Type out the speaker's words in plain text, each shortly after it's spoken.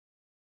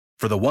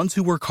For the ones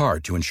who work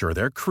hard to ensure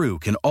their crew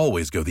can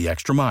always go the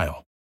extra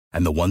mile,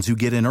 and the ones who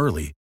get in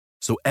early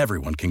so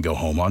everyone can go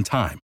home on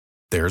time,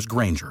 there's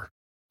Grainger,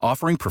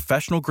 offering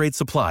professional-grade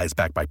supplies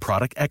backed by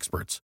product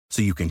experts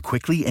so you can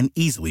quickly and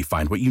easily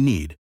find what you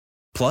need.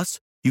 Plus,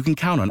 you can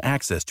count on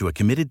access to a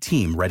committed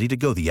team ready to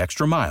go the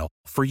extra mile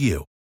for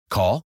you.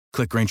 Call,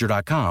 click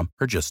Grainger.com,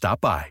 or just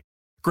stop by.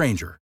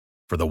 Grainger,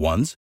 for the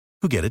ones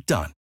who get it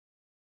done.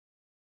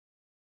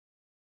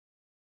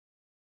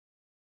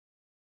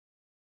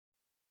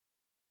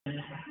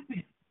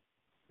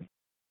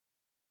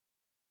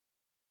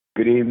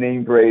 Good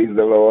evening, praise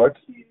the Lord.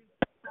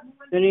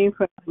 Good evening,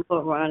 praise the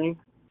Lord, Ronnie.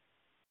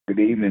 Good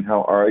evening,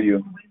 how are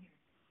you?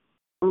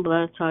 I'm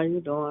blessed. How you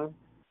doing?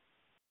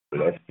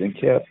 Blessed and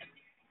kept.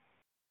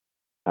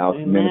 How's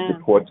Amen. Minister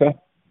Porter?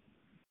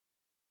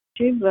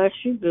 She blessed.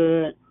 She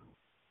good.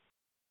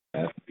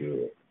 That's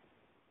good.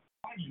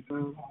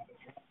 Mm.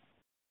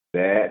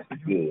 That's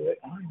good.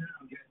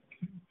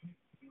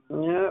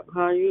 Yep.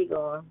 How you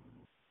doing?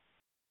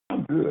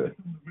 I'm good.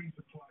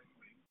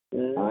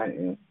 Good. I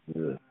am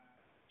good.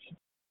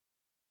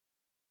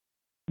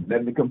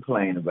 Nothing to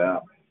complain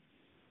about.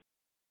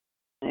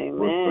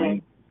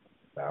 Amen.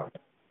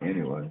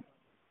 Anyway.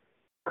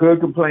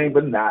 Could complain,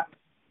 but not.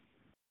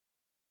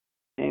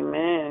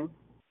 Amen.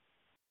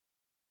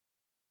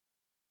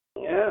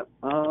 Yep.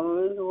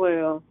 All is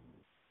well.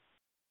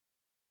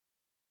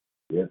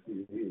 Yes,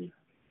 it is.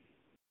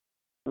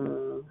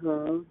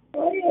 Mm-hmm.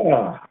 Oh,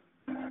 yeah.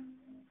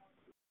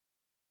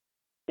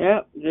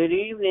 Yep. Good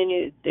evening.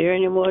 Is there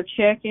any more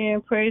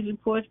check-in, praise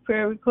reports,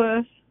 prayer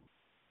requests?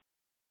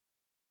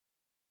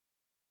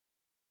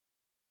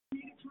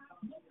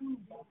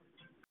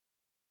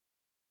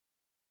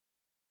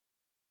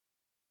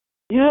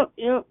 Yep.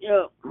 You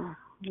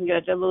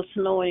got that little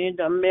snow and it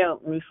done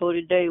melt before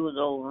the day was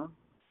over.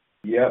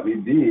 Yep,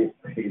 it did.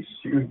 It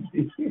sure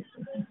did.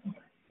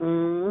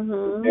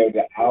 Mm-hmm. There's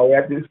an hour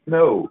after it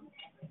snowed.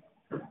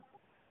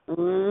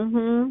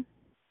 Mm-hmm.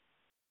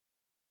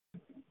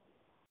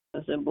 I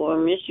said, boy,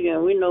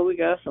 Michigan, we know we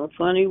got some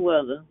funny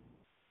weather.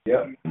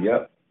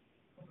 Yep.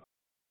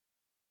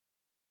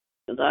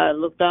 'Cause I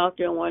looked out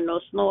there and wasn't no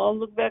snow. I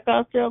looked back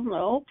out there, I'm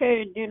like,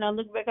 okay. Then I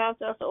looked back out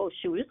there, I said, oh,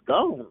 shoot, it's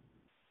gone.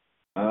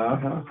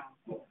 Uh-huh.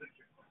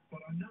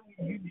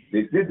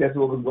 They said that's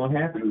what was going to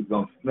happen. It was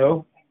going to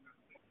snow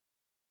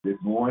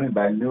this morning.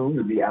 By noon,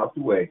 it'll be out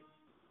the way.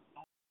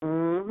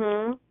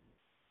 Mm-hmm.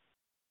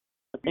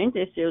 I think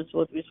they said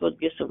we're supposed to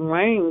get some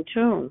rain,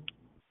 too.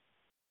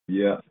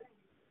 Yeah.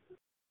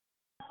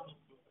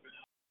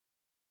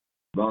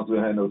 As long as we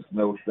don't have no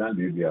snow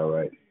Sunday, it'll be all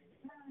right.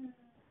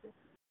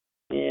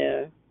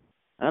 Yeah.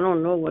 I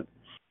don't know what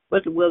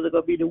the weather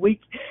going to be the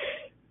week.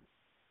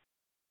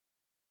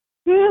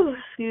 Yeah,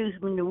 excuse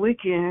me, the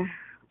weekend.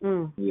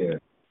 Yeah.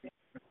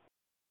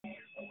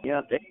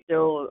 Yeah, they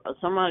showed,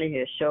 somebody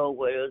had showed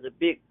where there was a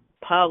big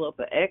pile up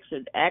of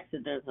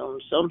accidents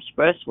on some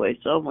expressway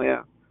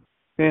somewhere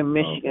here in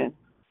Michigan.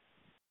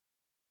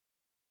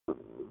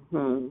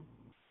 Mm-hmm.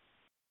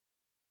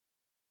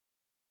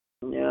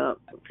 Yeah,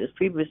 because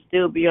people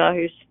still be out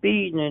here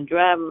speeding and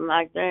driving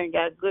like they ain't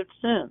got good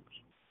sense.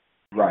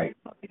 Right.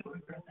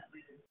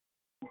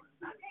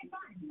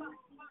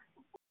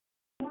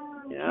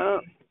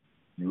 Yeah.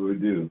 You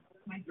would do.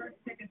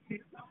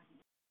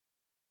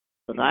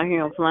 Because I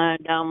hear them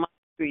flying down my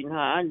street and how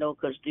I know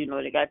because, they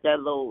got that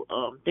little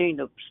thing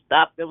to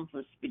stop them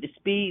from the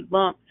speed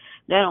bump.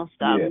 That don't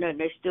stop them.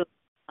 They still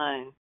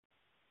flying.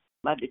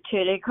 About to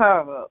tear their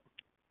car up.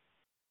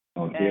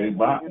 On tear it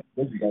back.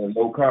 You got a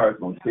low car, it's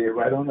going to tear it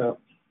right on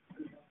up.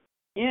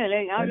 Yeah,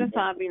 I'm just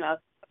trying to be like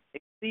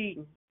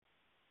speeding.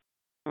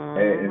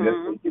 And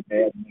let's get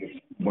mad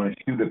and want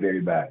to shoot up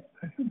everybody.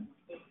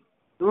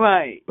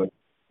 Right. But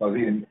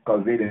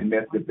because they didn't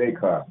mess up their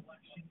car.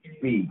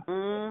 Speed.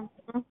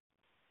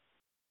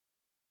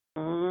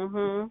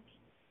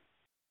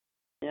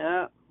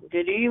 Yeah.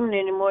 Good evening.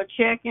 Any more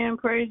check-in,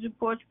 praise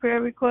reports,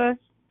 prayer requests?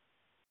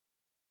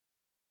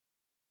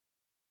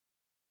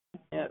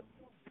 Yep.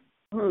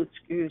 Oh,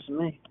 excuse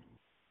me.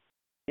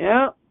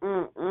 Yep.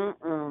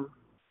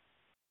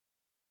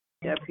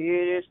 Yep,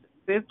 here it is,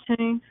 the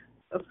 15th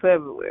of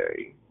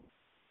February.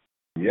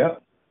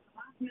 Yep.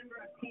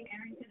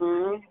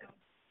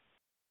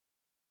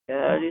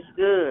 God is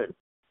good.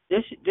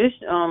 This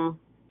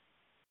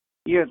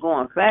year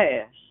going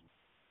fast.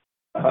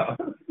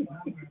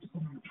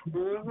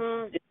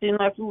 It seemed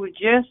like we were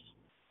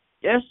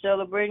just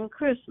celebrating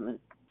Christmas.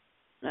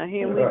 Now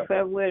here we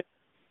February.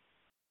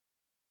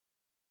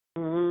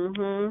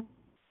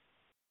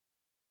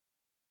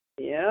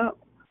 Yep.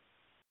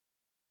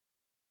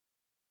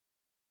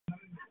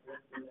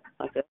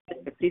 Like I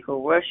said,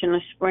 people rushing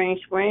the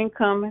spring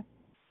coming.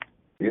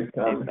 It's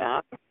coming.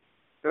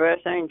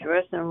 Ain't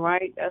dressing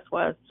right. That's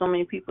why so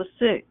many people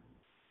sick.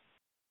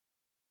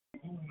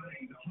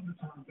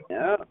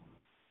 Yeah.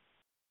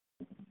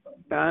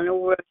 Trying to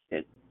rush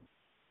it.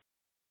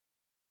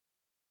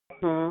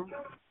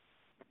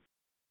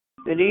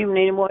 Good evening.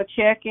 Any more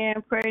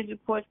check-in, praise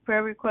reports,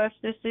 prayer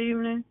requests this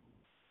evening?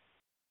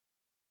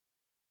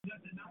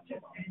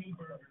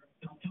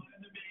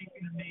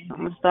 I'm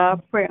going to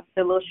start praying. It's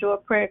a little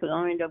short prayer because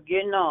I'm going to end up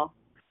getting off.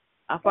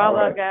 Our Father,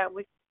 our God,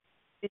 we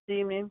this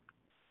evening,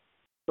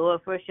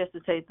 Lord, first just to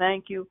say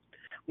thank you.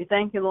 We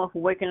thank you, Lord,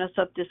 for waking us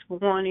up this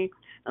morning,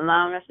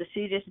 allowing us to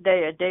see this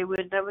day, a day we'll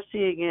never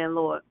see again,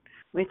 Lord.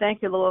 We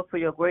thank you, Lord, for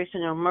your grace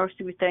and your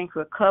mercy. We thank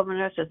you for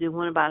covering us as we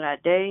went about our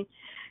day.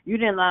 You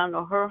didn't allow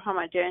no hurt, harm,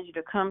 or danger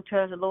to come to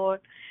us,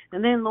 Lord.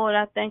 And then, Lord,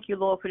 I thank you,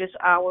 Lord, for this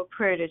hour of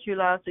prayer that you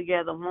allowed us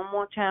together one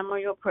more time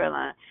on your prayer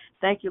line.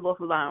 Thank you, Lord,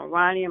 for allowing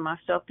Ronnie and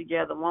myself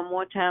together one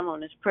more time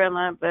on this prayer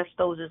line. Bless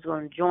those that's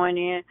going to join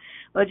in.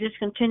 Lord, just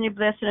continue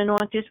blessing and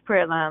anoint this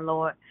prayer line,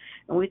 Lord.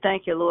 And we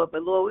thank you, Lord.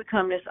 But, Lord, we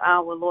come this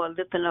hour, Lord,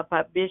 lifting up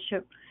our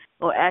bishop,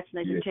 Lord, asking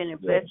that you continue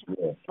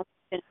blessing.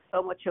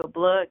 So much your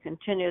blood,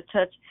 continue to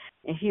touch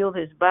and heal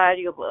his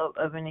body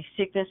of any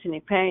sickness, any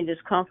pain,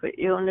 discomfort,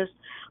 illness.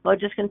 Lord,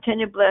 just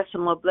continue to bless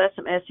him. Lord, bless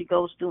him as he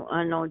goes through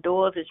unknown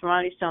doors. As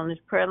Ronnie's on his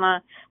prayer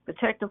line,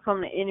 protect him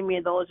from the enemy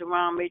and those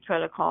around may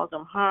try to cause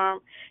him harm.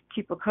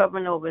 Keep a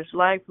covering over his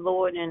life,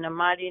 Lord, in the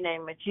mighty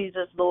name of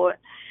Jesus, Lord.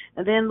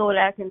 And then, Lord,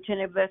 I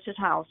continue to bless his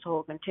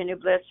household, continue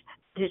to bless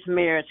his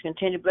marriage,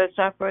 continue to bless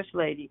our First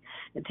Lady,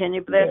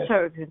 continue to bless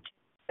her, continue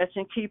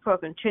and keep her,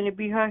 continue to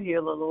be her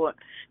healer, Lord.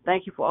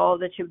 Thank you for all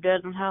that you've done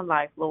in her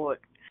life, Lord.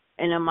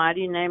 In the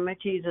mighty name of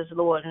Jesus,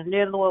 Lord. And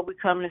then, Lord, we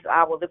come this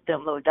hour, lift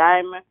them, Lord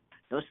Diamond,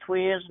 those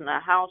twins in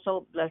our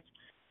household. Bless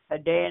her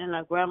dad and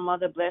her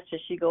grandmother. Bless her.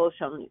 She goes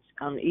from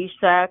the east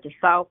side to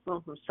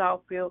Southfield, from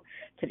Southfield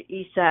to the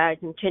east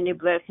side. Continue to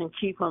bless and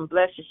keep them.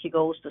 Bless her. She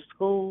goes to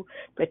school.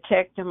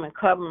 Protect them and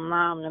cover them,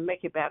 allow them to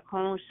make it back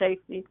home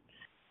safely.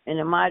 In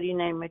the mighty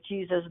name of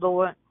Jesus,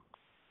 Lord.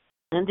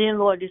 And then,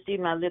 Lord, this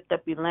evening I lift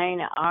up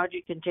Elaine and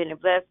Audrey. Continue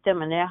to bless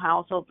them and their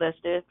household. Bless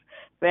their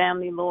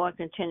family, Lord.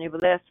 Continue to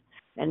bless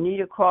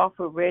Anita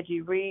Crawford,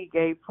 Reggie Reed,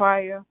 Gabe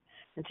Pryor.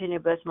 Continue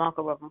to bless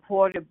Michael Reverend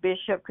Porter,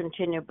 Bishop.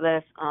 Continue to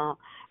bless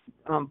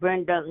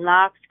Brenda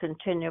Knox.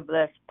 Continue to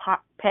bless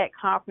Pat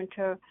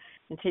Carpenter.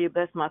 Continue to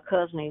bless my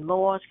cousin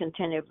Lawrence.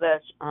 Continue to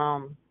bless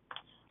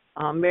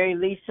Mary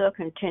Lisa.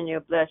 Continue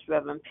to bless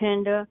Reverend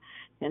Pender.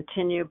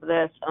 Continue to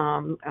bless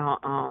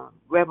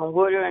Reverend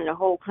Wooder and the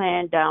whole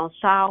clan down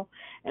south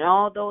and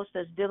all those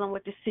that's dealing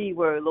with the C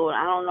word, Lord.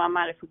 I don't know, I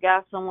might have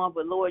forgot someone,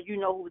 but, Lord, you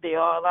know who they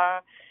all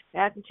are.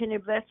 And I continue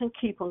to bless and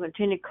keep them,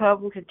 continue to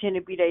cover them, continue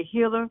to be their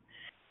healer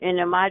in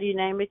the mighty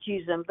name of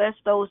Jesus. And bless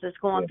those that's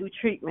going through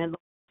treatment, Lord.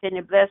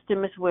 Continue to bless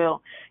them as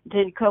well.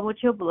 Continue to cover with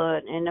your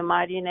blood in the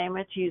mighty name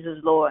of Jesus,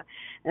 Lord.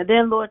 And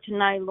then, Lord,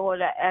 tonight,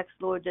 Lord, I ask,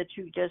 Lord, that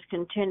you just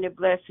continue to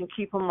bless and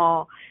keep them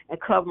all and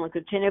cover them.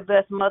 Continue to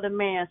bless Mother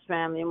Mann's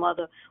family,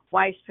 Mother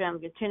White's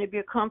family. Continue to be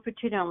a comfort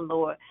to them,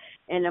 Lord,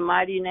 in the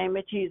mighty name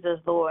of Jesus,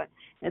 Lord.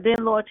 And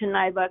then, Lord,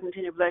 tonight, I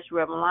continue to bless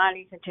Reverend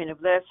Lonnie. Continue to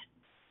bless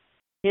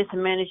his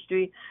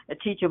ministry, a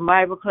teacher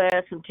Bible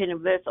class, continue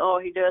to bless all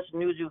he does in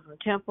New Jerusalem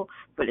Temple,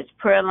 for his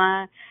prayer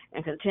line,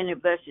 and continue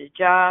to bless his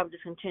job,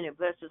 just continue to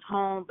bless his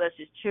home, bless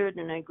his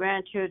children and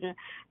grandchildren,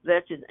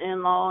 bless his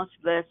in-laws,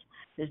 bless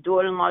his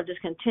daughter-in-law,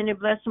 just continue to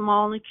bless them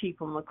all and keep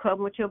them and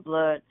cover with your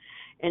blood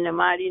in the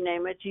mighty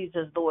name of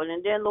Jesus, Lord.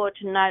 And then, Lord,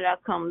 tonight I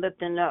come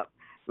lifting up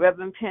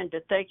Reverend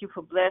Pender. Thank you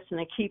for blessing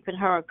and keeping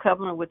her and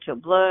covering with your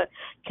blood.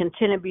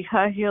 Continue to be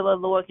her healer,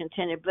 Lord.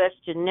 Continue to bless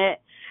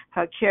Jeanette,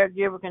 her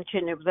caregiver.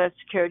 Continue to bless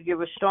the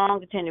caregiver strong.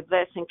 Continue to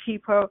bless and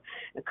keep her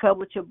and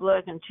cover with your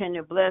blood.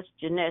 Continue to bless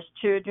Jeanette's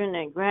children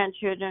and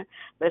grandchildren.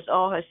 Bless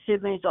all her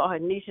siblings, all her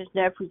nieces,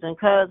 nephews, and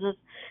cousins.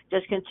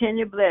 Just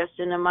continue to bless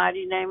in the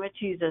mighty name of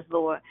Jesus,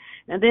 Lord.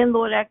 And then,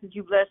 Lord, after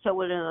you bless her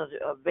with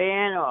a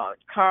van or a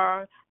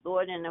car,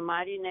 Lord, in the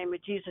mighty name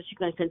of Jesus, you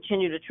can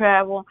continue to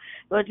travel.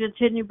 Lord,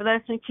 continue to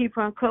bless and keep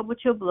her and cover with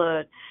your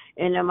blood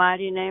in the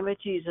mighty name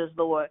of Jesus,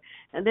 Lord.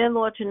 And then,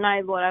 Lord,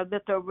 tonight, Lord, I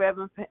lift up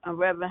Reverend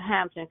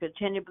Hampton.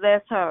 Continue to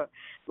bless her.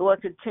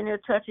 Lord, continue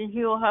to touch and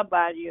heal her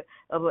body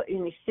of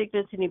any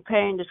sickness, any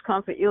pain,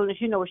 discomfort, illness.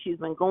 You know what she's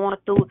been going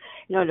through.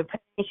 You know the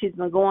pain she's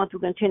been going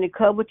through. Continue to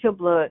cover with your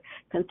blood.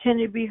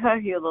 Continue to be her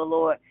healer,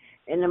 Lord.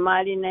 In the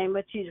mighty name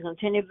of Jesus,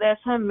 continue to bless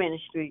her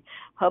ministry,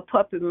 her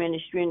puppet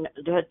ministry,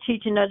 and her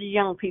teaching other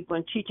young people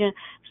and teaching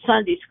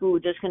Sunday school.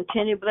 Just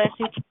continue to bless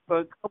and keep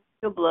her, cover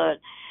your blood.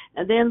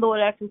 And then,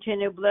 Lord, I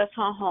continue to bless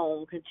her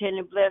home.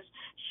 Continue to bless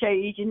Shay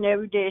each and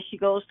every day as she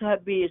goes to her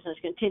business.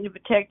 Continue to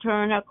protect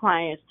her and her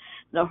clients.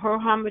 Let her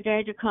harm or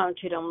danger come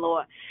to them,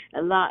 Lord.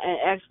 And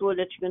ask, Lord,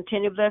 that you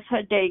continue to bless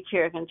her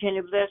daycare.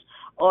 Continue to bless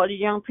all the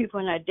young people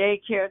in her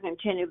daycare.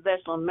 Continue to bless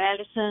Lord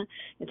Madison.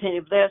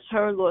 Continue to bless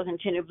her, Lord.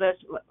 Continue to bless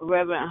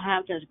Reverend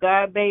Hampton's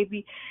God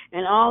baby.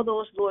 And all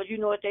those, Lord, you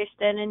know what they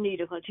stand in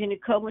need of. Continue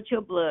to cover with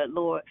your blood,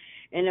 Lord.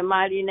 In the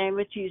mighty name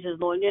of Jesus,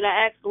 Lord. And then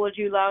I ask, Lord,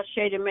 you allow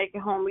Shay to make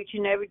it home each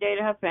and every day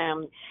to her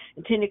family.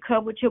 Continue to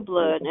cover with your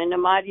blood. In the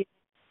mighty name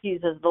of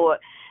Jesus, Lord.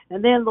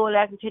 And then, Lord,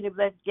 I continue to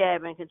bless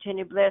Gavin.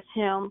 Continue to bless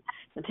him.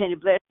 Continue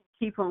to bless him.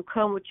 Keep him,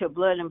 come with your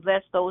blood, and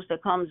bless those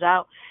that comes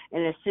out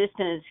and assist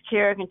in his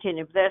care.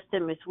 Continue to bless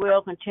them as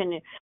well. Continue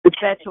to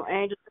bless your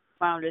angels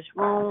around this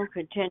room.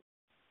 Continue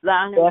to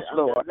allow him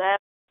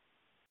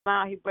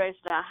to he brings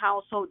to our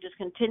household. Just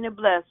continue to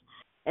bless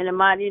In the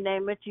mighty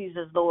name of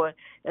Jesus, Lord.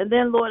 And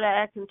then, Lord,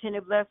 I ask continue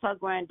to bless our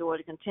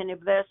granddaughter. Continue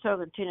to bless her.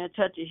 Continue to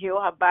touch and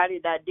heal her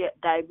body,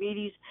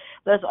 diabetes.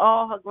 Bless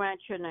all her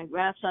grandchildren and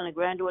grandson and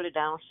granddaughter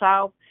down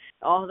south.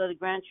 All her other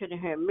grandchildren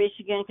here in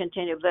Michigan.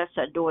 Continue to bless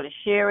her daughter,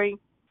 Sherry,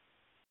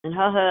 and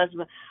her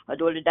husband, her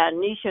daughter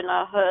Donisha, and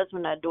her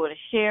husband, her daughter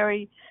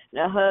Sherry,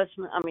 and her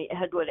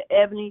daughter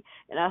Ebony,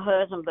 and her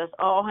husband. Bless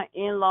all her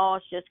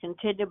in-laws. Just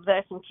continue to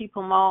bless and keep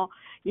them all.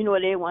 You know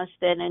where they want to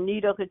stand in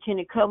need of.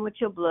 Continue to cover with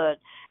your blood.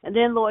 And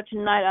then, Lord,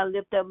 tonight I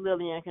lift up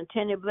Lillian.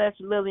 Continue to bless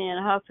Lillian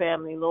and her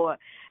family, Lord.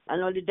 I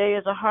know today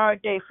is a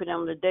hard day for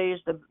them. Today is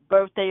the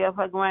birthday of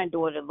her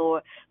granddaughter,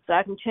 Lord. So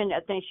I think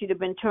she'd have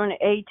been turning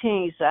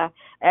 18. So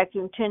I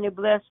continue to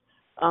bless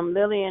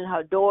Lily and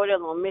her daughter,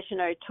 Lord,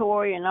 missionary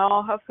Tori, and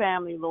all her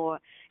family,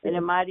 Lord. In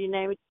the mighty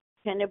name of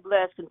Jesus, continue to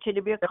bless,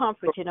 continue to be a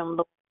comfort to them,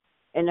 Lord.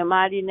 In the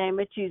mighty name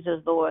of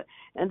Jesus, Lord.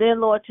 And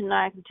then, Lord,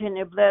 tonight,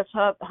 continue to bless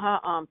her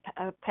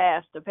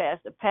pastor,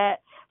 Pastor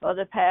Pat,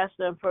 other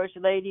pastor and First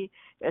Lady,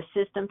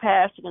 assistant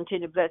pastor.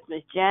 Continue to bless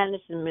Miss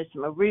Janice and Miss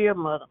Maria,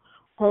 Mother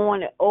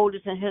Horn, and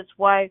Otis and his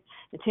wife.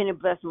 Continue to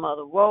bless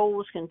Mother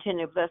Rose.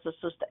 Continue to bless her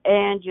sister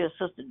Angie, her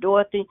sister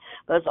Dorothy.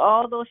 Bless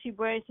all those she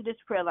brings to this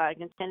prayer line.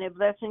 Continue to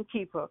bless and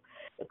keep her.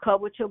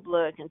 Cover with your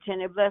blood.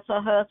 Continue to bless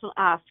her husband,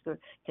 Oscar.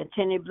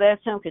 Continue to bless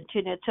him.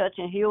 Continue to touch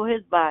and heal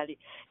his body.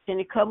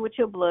 Continue to cover with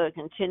your blood.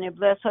 Continue to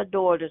bless her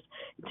daughters.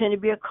 Continue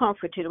to be a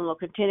comfort to them, Lord.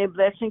 Continue to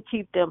bless and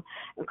keep them.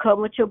 And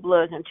cover with your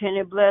blood.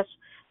 Continue to bless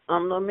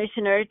the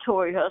missionary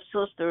Tori, her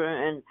sister,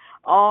 and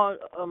all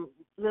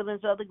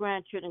Lillian's other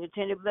grandchildren.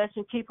 Continue to bless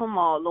and keep them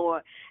all,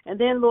 Lord. And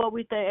then, Lord,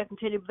 we thank you.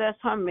 Continue to bless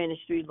her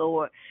ministry,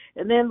 Lord.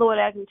 And then, Lord,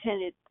 I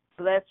continue to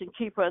bless and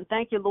keep her. And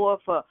thank you, Lord,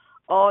 for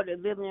all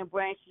that Lillian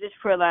brings to this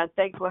prayer line.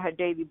 Thank you for her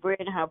daily bread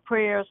and her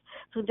prayers.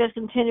 So just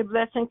continue to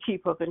bless and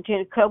keep her.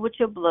 Continue to cover with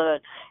your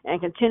blood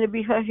and continue to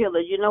be her healer.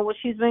 You know what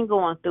she's been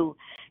going through.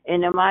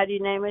 In the mighty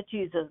name of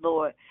Jesus,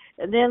 Lord.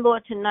 And then,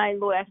 Lord, tonight,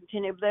 Lord, I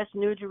continue to bless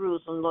New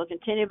Jerusalem. Lord,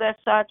 continue to bless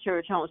our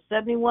church home.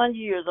 71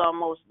 years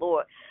almost,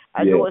 Lord.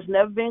 I know it's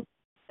never been.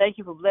 Thank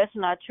you for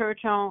blessing our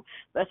church home.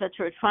 Bless our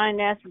church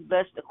finances.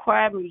 Bless the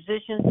choir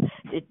musicians,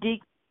 the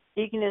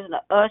deaconess and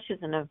the ushers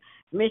and the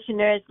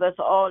missionaries. Bless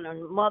all the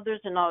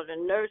mothers and all the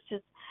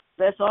nurses.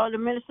 Bless all the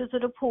ministers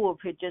of the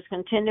pulpit. Just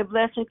continue to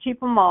bless and keep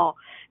them all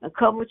and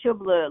cover with your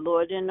blood,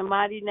 Lord, in the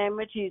mighty name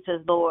of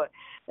Jesus, Lord.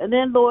 And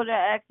then, Lord,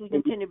 I ask you to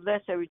continue to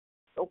bless every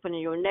open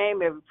in your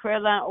name, every prayer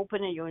line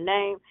open in your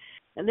name.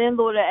 And then,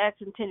 Lord, I ask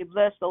you to continue to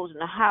bless those in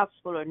the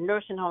hospital or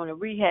nursing home and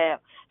rehab,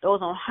 those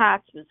on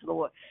hospice,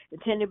 Lord.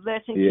 Continue to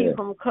bless and keep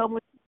them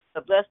covered.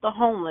 Bless the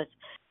homeless,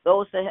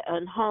 those that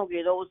are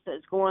hungry, those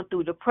that's going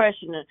through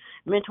depression and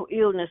mental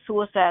illness,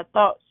 suicide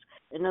thoughts,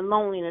 and the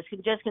loneliness.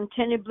 Just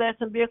continue to bless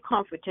and be a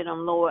comfort to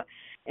them, Lord.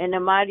 In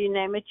the mighty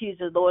name of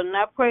Jesus, Lord. And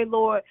I pray,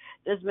 Lord,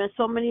 there's been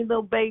so many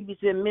little babies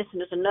been missing.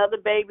 There's another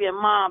baby and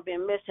mom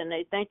been missing.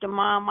 They think the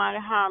mom might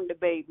have harmed the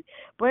baby.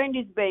 Bring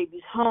these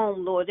babies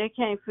home, Lord. They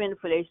can't fend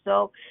for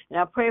themselves. And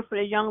I pray for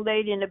the young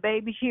lady and the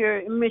baby here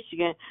in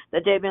Michigan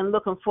that they've been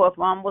looking for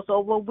almost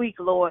over a week,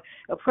 Lord.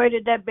 I pray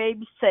that that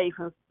baby's safe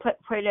and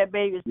pray that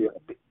baby's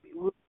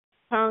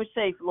return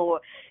safe,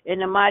 Lord. In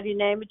the mighty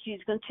name of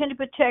Jesus, continue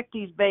to protect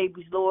these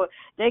babies, Lord.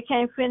 They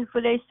can't fend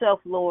for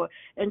themselves, Lord.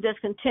 And just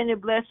continue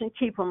to bless and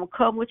keep them and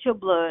come with your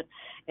blood.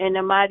 In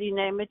the mighty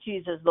name of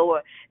Jesus,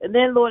 Lord. And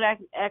then, Lord, I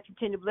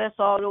continue to bless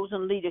all those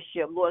in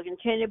leadership, Lord.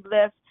 Continue to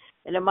bless.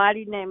 In the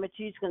mighty name of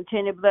Jesus,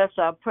 continue to bless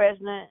our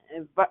president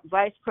and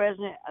vice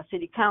president, our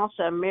city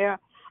council, our mayor,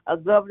 our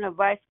governor,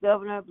 vice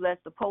governor. Bless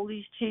the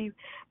police chief.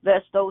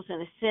 Bless those in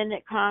the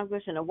Senate,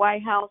 Congress, and the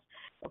White House.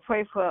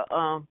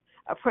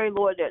 I pray,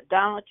 Lord, that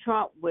Donald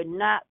Trump would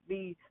not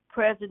be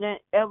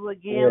president ever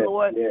again,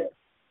 Lord.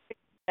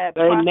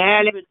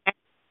 Amen.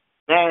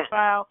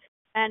 Trial,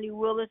 Annie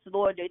Willis,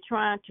 Lord, they're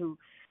trying to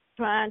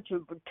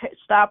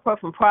stop her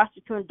from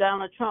prosecuting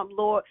Donald Trump,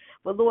 Lord.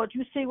 But, Lord,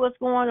 you see what's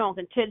going on.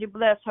 Continue to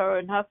bless her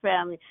and her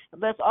family.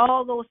 Bless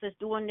all those that's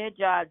doing their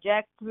job,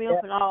 Jack Smith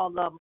and all of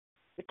them.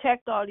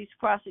 Protect all these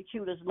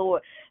prosecutors,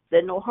 Lord,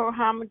 that no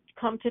harm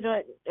come to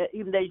them,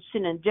 even they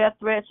sending death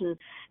threats and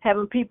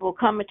having people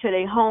coming to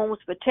their homes,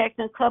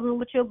 protecting, covering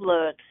with your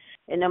blood.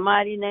 In the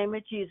mighty name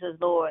of Jesus,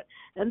 Lord.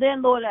 And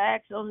then, Lord, I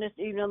ask on this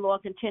evening,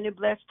 Lord, continue to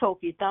bless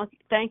Toki.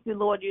 Thank you,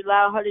 Lord, you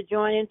allow her to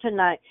join in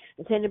tonight.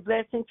 Continue to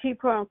bless and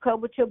keep her and cover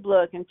with your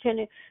blood.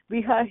 Continue to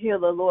be her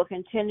healer, Lord.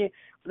 Continue to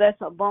bless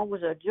her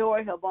bones, her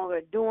joy, her bones,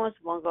 her doings,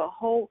 her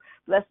hope.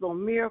 Bless little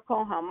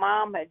Miracle, her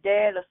mom, her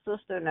dad, her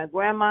sister, and her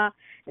grandma.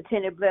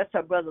 Continue to bless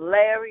her brother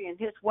Larry and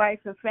his wife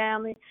and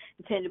family.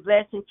 Continue to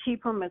bless and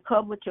keep him and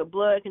cover with your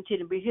blood.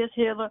 Continue to be his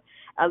healer.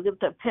 I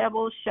lift up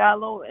Pebbles,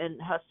 Shiloh,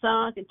 and her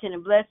son. Continue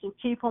to bless and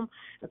keep them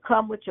and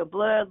come with your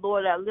blood,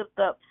 Lord. I lift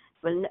up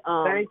Thank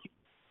you.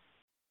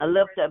 I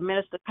lift up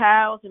Minister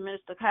Kyles and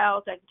Minister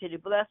Kyles. I continue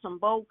to bless them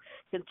both.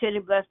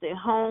 Continue to bless their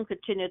home.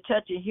 Continue to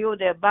touch and heal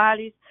their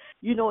bodies.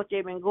 You know what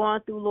they've been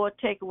going through, Lord.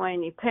 Take away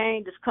any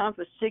pain,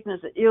 discomfort,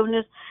 sickness, or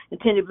illness.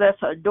 Continue to bless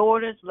her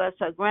daughters. Bless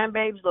her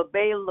grandbabies, little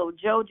Bailey, little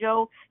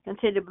JoJo.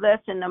 Continue to bless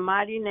in the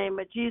mighty name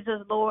of Jesus,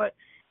 Lord.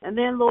 And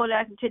then, Lord,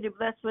 I continue to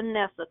bless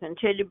Vanessa.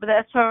 Continue to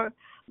bless her.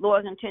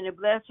 Lord, continue to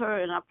bless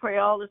her. And I pray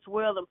all is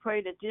well and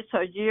pray that this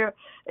her year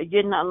of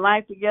getting her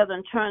life together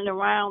and turning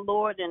around,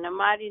 Lord, in the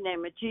mighty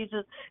name of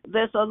Jesus.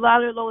 There's a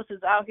lot of those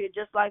that's out here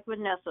just like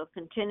Vanessa.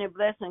 Continue to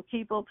bless and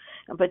keep them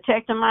and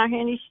protect them out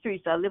here in these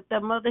streets. I lift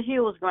up Mother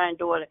Hill's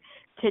granddaughter.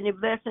 Continue to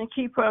bless and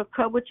keep her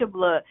covered with your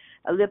blood.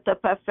 I lift up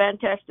her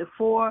Fantastic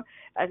Four.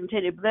 I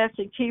continue to bless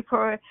and keep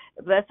her.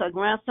 Bless her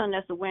grandson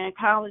that's away in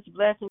college.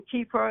 Bless and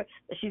keep her,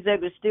 that she's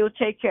able to still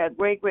take care of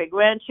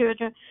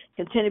great-great-grandchildren.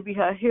 Continue to be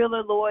her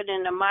healer, Lord,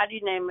 in the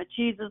mighty name of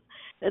Jesus.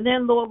 And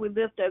then, Lord, we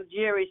lift up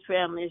Jerry's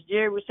family. As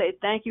Jerry would say,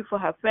 thank you for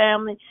her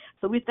family.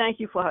 So we thank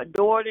you for her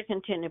daughter.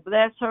 Continue to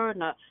bless her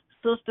and her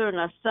sister and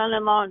her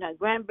son-in-law and her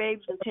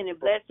grandbabies. Continue to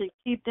bless and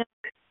keep them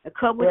and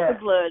cover with the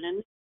blood.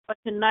 And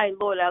tonight,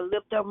 Lord, I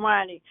lift up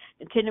Ronnie.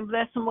 Continue to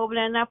bless him over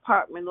there in that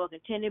apartment, Lord.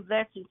 Continue to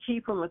bless and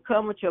keep him and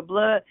come with your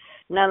blood.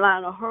 Not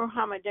allowing no hurt,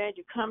 harm, or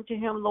danger come to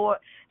him, Lord.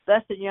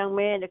 Bless the young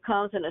man that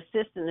comes and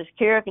assists in his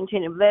care.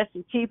 Continue to bless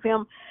and keep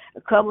him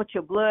and come with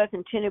your blood.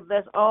 Continue to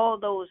bless all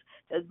those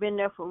that's been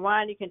there for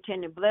Ronnie.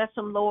 Continue to bless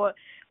him, Lord.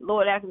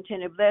 Lord, I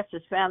continue to bless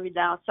his family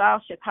down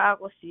south,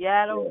 Chicago,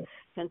 Seattle.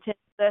 Continue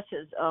to bless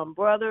his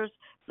brothers.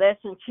 Bless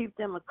and keep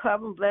them and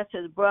cover him. Bless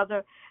his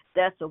brother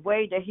that's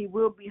away, that he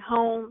will be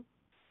home.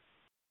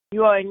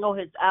 You already know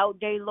his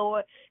out day,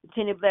 Lord.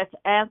 Continue to bless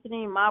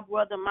Anthony, my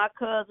brother, my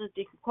cousins,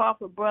 Deacon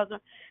Crawford, brother,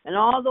 and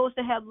all those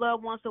that have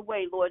loved ones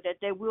away, Lord, that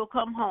they will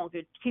come home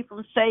to keep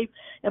them safe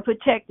and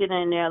protected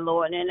in there,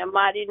 Lord, in the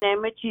mighty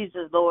name of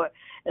Jesus, Lord.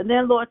 And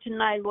then, Lord,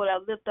 tonight, Lord, I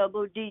lift up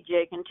little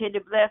DJ. Continue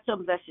to bless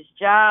him, bless his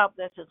job,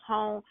 bless his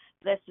home,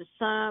 bless his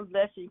son,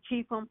 bless and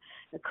keep him,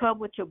 and cover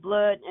with your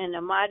blood in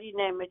the mighty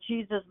name of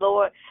Jesus,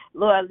 Lord.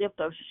 Lord, I lift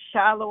up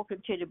Shiloh.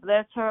 Continue to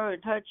bless her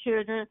and her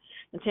children.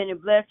 Continue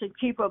to bless and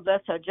keep her,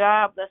 bless her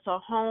job, bless her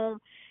home.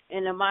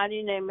 In the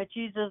mighty name of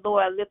Jesus,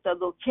 Lord, I lift up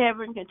little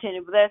Kevin.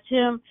 Continue to bless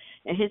him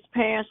and his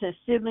parents and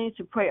siblings.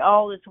 To pray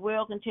all is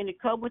well. Continue to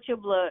cover with your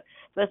blood.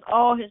 Bless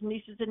all his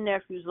nieces and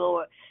nephews,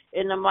 Lord.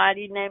 In the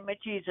mighty name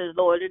of Jesus,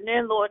 Lord. And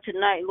then, Lord,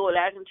 tonight, Lord,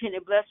 I continue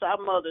to bless our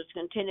mothers.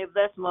 Continue to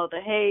bless Mother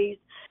Hayes,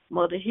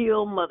 Mother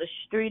Hill, Mother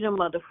Streeter,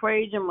 Mother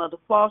Frazier, Mother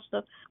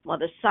Foster,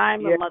 Mother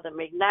Simon, Mother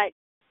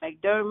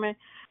McDermott.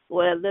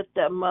 Lord, I lift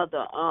up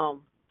Mother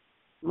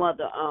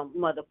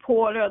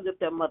Porter. I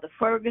lift up Mother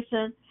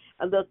Ferguson.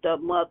 I lift up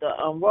Mother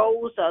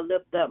Rose. I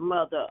lift up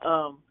Mother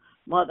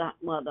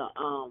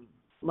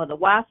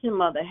Watson,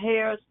 Mother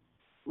Harris,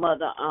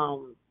 Mother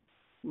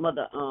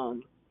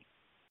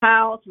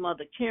House,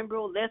 Mother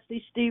Kimbrell,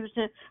 Leslie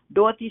Stevenson,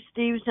 Dorothy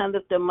Stevenson. I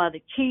lift up Mother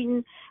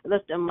Keaton. I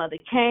lift up Mother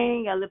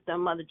King. I lift up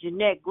Mother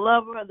Jeanette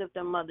Glover. I lift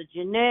up Mother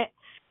Jeanette.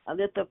 I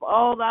lift up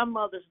all our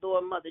mothers,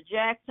 Lord. Mother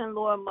Jackson,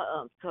 Lord,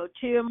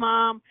 Cotier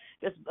Mom.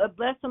 Just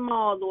bless them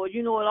all, Lord.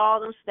 You know what all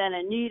of them stand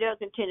in need of.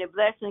 Continue to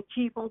bless and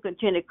keep them.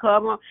 Continue to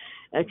cover them.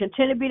 And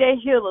continue to be their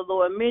healer,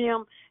 Lord. Many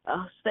of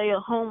them stay at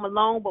home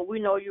alone, but we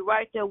know you're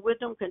right there with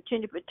them.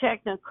 Continue to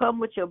protect them. Cover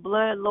with your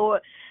blood,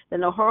 Lord.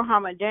 That no hurt,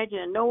 harm, or danger,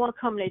 and no one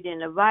come they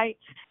didn't invite.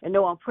 And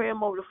no one pray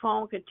them over the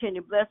phone.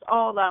 Continue to bless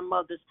all our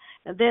mothers.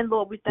 And then,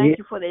 Lord, we thank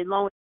you for their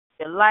long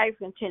life.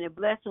 Continue to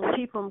bless them.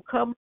 Keep them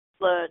covered.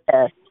 Blood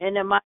in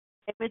the mighty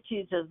name of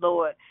Jesus,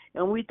 Lord.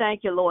 And we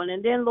thank you, Lord.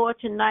 And then, Lord,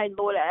 tonight,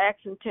 Lord, I ask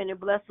and continue to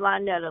bless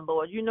Lynetta,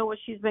 Lord. You know what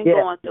she's been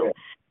going through.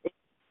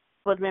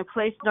 But been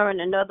placed her in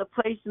another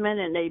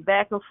placement, and they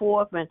back and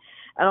forth, and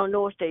I don't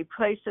know if they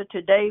placed her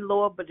today,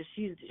 Lord, but if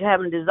she's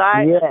having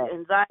anxiety,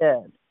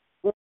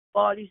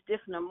 all these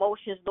different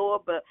emotions,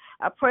 Lord. But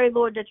I pray,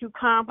 Lord, that you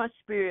calm her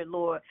spirit,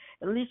 Lord.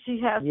 At least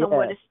she has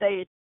somewhere to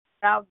stay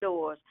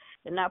outdoors.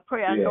 And I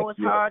pray, I know it's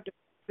hard to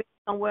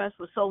somewhere else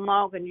for so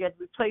long, and you have to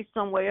be placed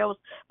somewhere else.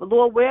 But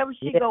Lord, wherever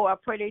she go, I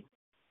pray they take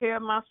care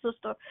of my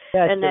sister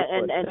and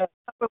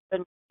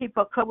keep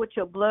her covered with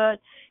your blood.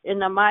 In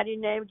the mighty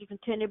name, you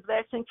continue to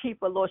bless and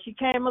keep her, Lord. She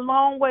came a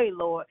long way,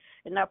 Lord,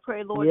 and I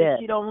pray, Lord, that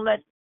she don't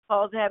let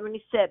cause have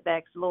any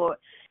setbacks, Lord.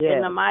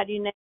 In the mighty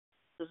name,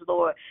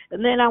 Lord.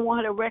 And then I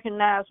want her to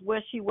recognize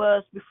where she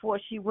was before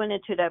she went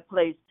into that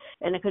place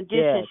and the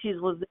condition she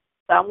was in.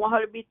 I want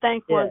her to be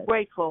thankful and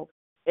grateful.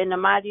 In the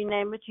mighty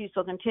name of Jesus,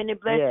 so continue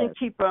to bless and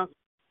keep her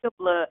your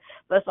blood.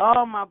 Bless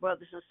all my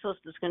brothers and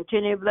sisters.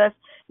 Continue to bless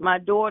my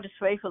daughters,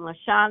 Faithful and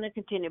Shana.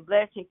 Continue to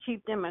bless and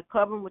keep them and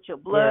cover them with your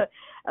blood.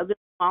 I lift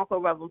my Uncle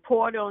Reverend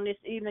Porter on this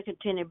evening.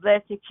 Continue to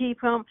bless and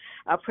keep him.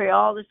 I pray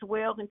all is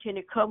well.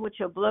 Continue to cover with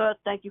your blood.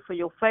 Thank you for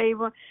your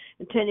favor.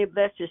 Continue to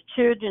bless his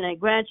children and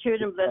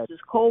grandchildren. Bless his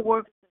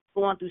co-workers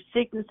going through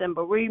sickness and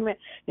bereavement.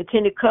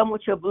 Continue to cover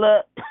with your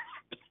blood.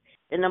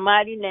 In the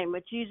mighty name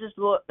of Jesus,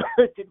 Lord,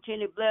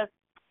 continue to bless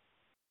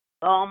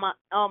all my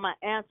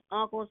aunts,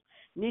 uncles,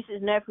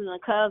 nieces, nephews,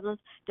 and cousins.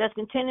 Just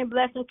continue to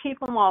bless and keep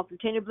them all.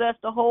 Continue to bless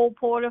the whole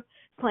Porter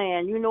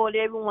clan. You know what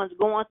everyone's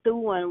going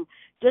through, and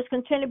just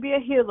continue to be a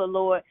healer,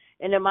 Lord.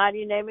 In the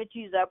mighty name of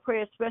Jesus, I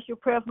pray a special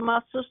prayer for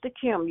my sister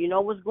Kim. You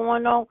know what's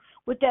going on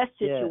with that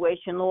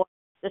situation, Lord.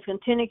 Just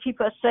continue to keep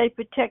her safe,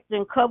 protected,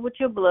 and covered with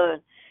your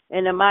blood.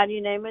 In the mighty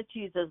name of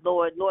Jesus,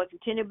 Lord. Lord,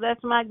 continue to bless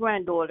my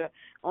granddaughter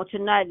on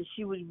tonight as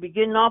she will be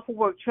getting off of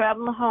work,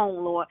 traveling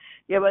home, Lord.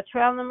 Give her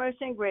traveling mercy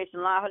and grace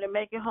and allow her to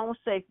make it home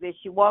safely as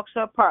she walks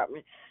her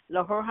apartment.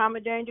 Lord, her harm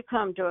and danger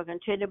come to her.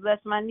 Continue to bless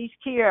my niece,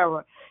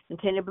 Kiara.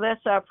 Continue to bless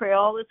her. I pray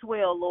all is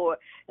well, Lord.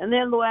 And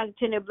then, Lord, I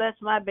continue to bless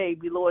my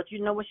baby, Lord.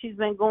 You know what she's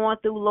been going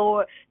through,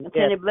 Lord.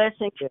 Continue to bless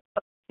and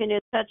continue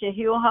to touch and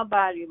heal her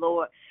body,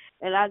 Lord.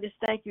 And I just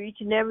thank you each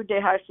and every day,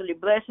 how you're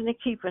blessing and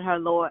keeping her,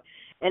 Lord.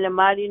 In the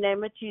mighty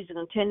name of Jesus,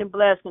 continue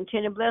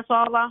to bless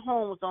all our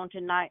homes on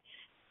tonight.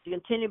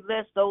 Continue to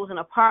bless those in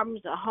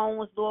apartments and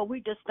homes, Lord.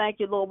 We just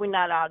thank you, Lord. We're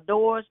not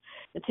outdoors.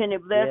 Continue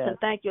to bless and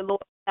thank you,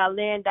 Lord. We're not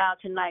laying down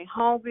tonight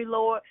hungry,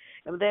 Lord.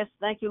 And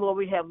thank you, Lord.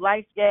 We have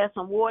lights, gas,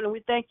 and water. And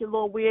we thank you,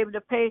 Lord. We're able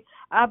to pay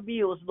our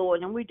bills,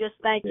 Lord. And we just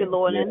thank you,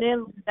 Lord. And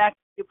then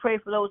we pray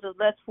for those that's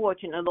less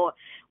fortunate, Lord.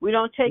 We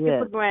don't take it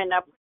for granted.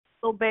 I pray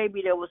for little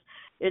baby that was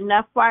in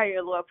that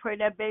fire, Lord. Pray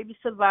that baby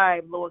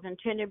survive, Lord.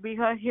 Continue to be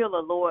her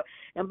healer, Lord.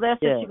 And bless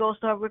her she goes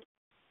to her recovery,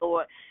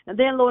 Lord. And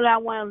then, Lord, I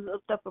want to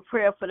lift up a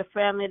prayer for the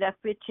family of that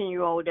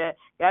 15-year-old that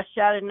got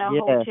shot in that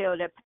hotel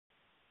that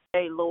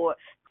day, Lord.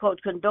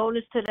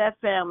 Condolence to that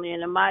family in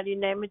the mighty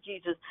name of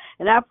Jesus.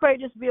 And I pray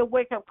this be a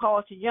wake-up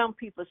call to young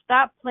people.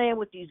 Stop playing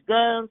with these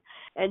guns,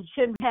 and you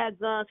shouldn't have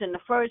guns in the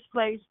first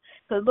place,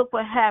 because look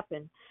what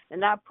happened.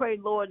 And I pray,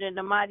 Lord, in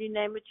the mighty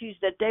name of Jesus,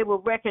 that they will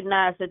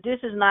recognize that this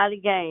is not a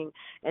game.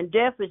 And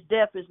death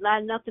is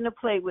not nothing to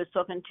play with.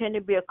 So continue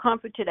to be a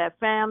comfort to that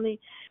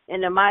family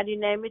in the mighty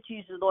name of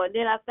Jesus, Lord. And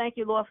then I thank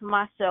you, Lord, for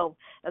myself.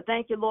 I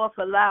thank you, Lord,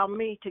 for allowing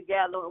me to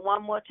gather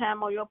one more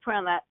time on your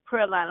prayer line.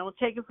 I don't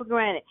take it for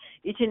granted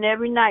each and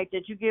every night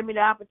that you give me the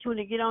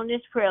opportunity to get on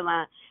this prayer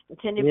line.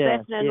 Continue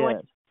blessing and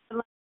anointing.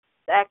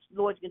 Ask,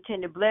 Lord, to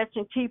continue to bless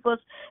and keep us,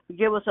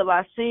 forgive us of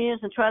our sins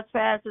and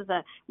trespasses,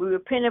 and we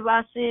repent of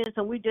our sins,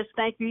 and we just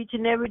thank you each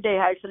and every day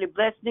how you're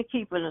blessing and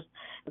keeping us,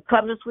 and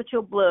covering us with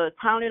your blood.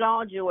 Count it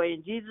all joy.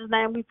 In Jesus'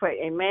 name we pray.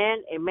 Amen,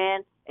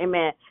 amen,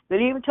 amen.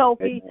 Good evening,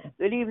 Toki.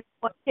 Good evening.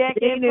 Check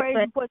in, praise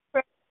report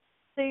this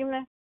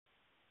evening.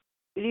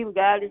 Good evening.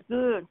 God is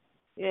good.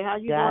 Yeah, how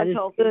you doing,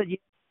 Toki? God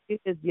is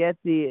good. Yes,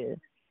 he is.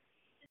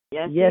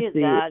 Yes, he is.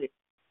 God is.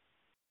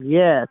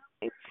 Yes.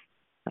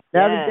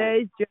 Another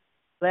day's journey.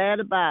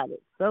 Glad about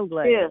it. So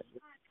glad. Yes.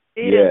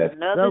 Yes.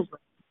 So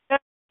glad.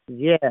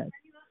 Yes.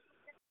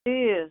 It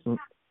is.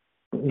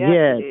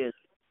 Yes. It is.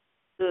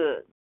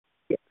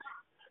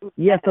 Good.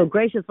 Yes, so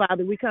gracious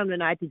Father, we come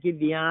tonight to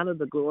give you the honor,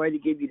 the glory, to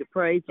give you the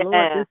praise.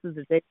 Lord, this is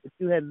the day that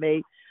you have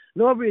made.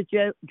 Lord, we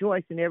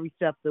rejoice in every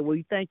step. So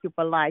we thank you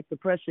for life, the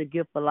precious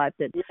gift for life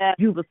that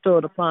you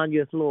bestowed upon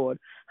us, Lord.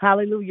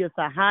 Hallelujah. It's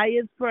the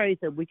highest praise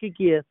that we could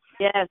give.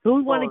 Yes. So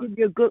we want to give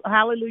you a good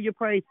hallelujah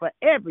praise for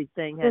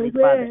everything, Heavenly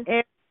Father.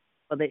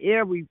 For the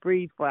air we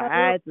breathe, for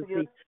our eyes to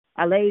see,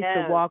 our legs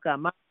to walk, our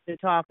mouths to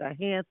talk, our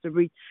hands to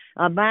reach,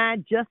 our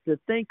mind just to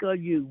think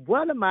of you.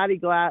 What a mighty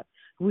God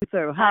we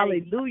serve.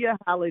 Hallelujah,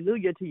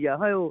 hallelujah to your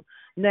whole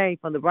name,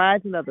 from the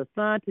rising of the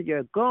sun to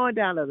your going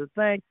down of the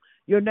same.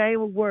 Your name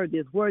is worthy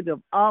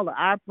of all of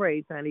our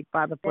praise, honey,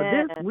 Father. For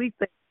this we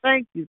say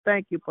thank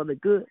you for the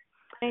good,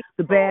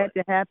 the bad,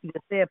 the happy, the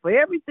sad, for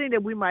everything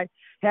that we might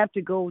have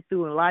to go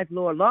through in life,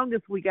 Lord. Long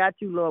as we got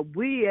you, Lord,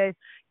 we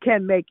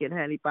can make it,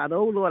 honey, Father.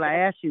 Oh, Lord, I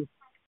ask you,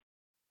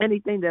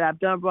 anything that I've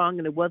done wrong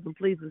and it wasn't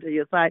pleasing to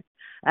your sight,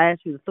 I ask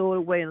you to throw it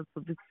away and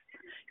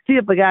see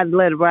if I got to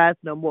let it rise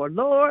no more.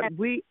 Lord,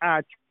 we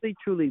are truly,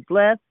 truly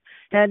blessed.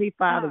 Honey,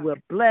 Father, we're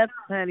blessed.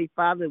 Honey,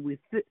 Father, we're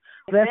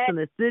blessed in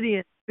the city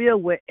and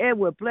field.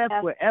 We're blessed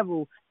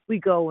wherever we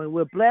go, and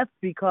we're blessed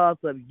because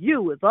of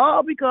you. It's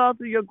all because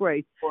of your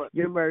grace,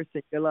 your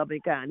mercy, your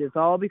loving kindness. It's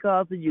all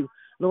because of you.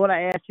 Lord,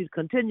 I ask you to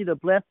continue to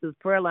bless this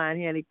prayer line,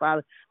 Handy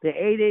Father, the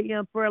 8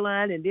 a.m. prayer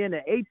line, and then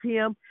the 8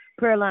 p.m.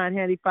 prayer line,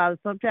 Handy Father.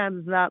 Sometimes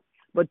it's not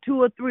but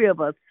 2 or 3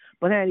 of us,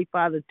 but Handy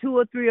Father, 2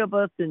 or 3 of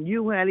us and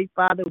you, Handy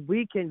Father,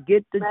 we can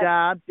get the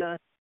job done.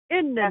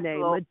 In the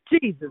name of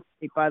Jesus,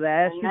 Handy Father,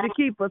 I ask you to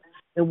keep us,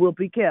 and we'll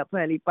be kept,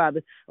 Handy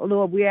Father. Oh,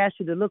 Lord, we ask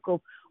you to look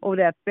over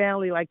that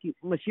family, like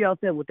Michelle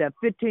said, with that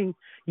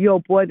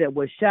 15-year-old boy that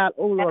was shot.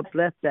 Oh, Lord,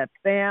 bless that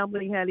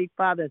family, Handy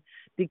Father.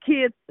 The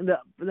kids,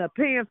 the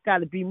parents got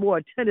to be more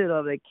attentive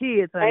of their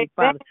kids, Handy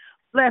Father.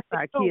 Bless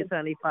our kids,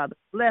 Handy Father.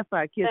 Bless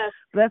our kids.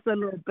 Bless our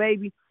little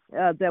baby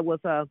that was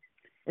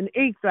an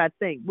ink, I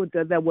think,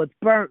 that was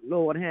burnt,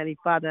 Lord, Handy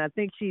Father. And I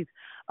think she's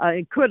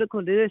in critical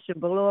condition,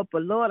 but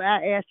Lord,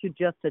 I ask you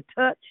just to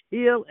touch,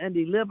 heal, and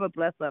deliver.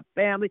 Bless our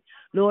family,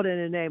 Lord, in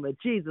the name of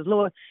Jesus.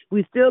 Lord,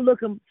 we still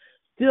looking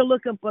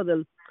for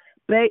the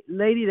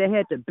lady that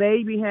had the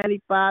baby,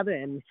 Handy Father,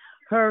 and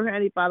her,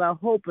 Handy Father. I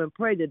hope and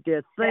pray that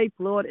they're safe,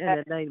 Lord, in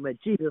the name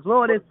of Jesus.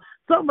 Lord, there's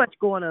so much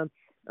going on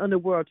in the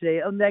world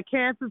today. On that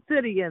Kansas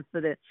City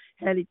incident,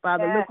 Handy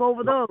Father, look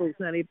over those,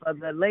 Handy Father,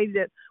 the lady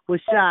that was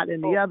shot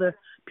and the other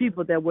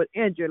people that were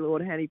injured,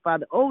 Lord, Handy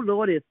Father. Oh,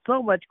 Lord, there's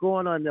so much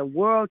going on in the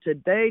world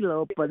today,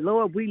 Lord, but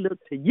Lord, we look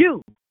to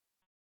you.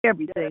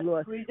 Everything,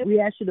 Lord. We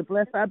ask you to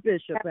bless our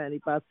bishop,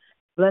 Handy Father.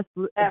 Bless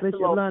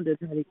Bishop London,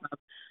 Honey Father.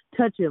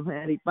 Touch him,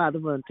 Honey Father,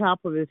 from the top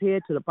of his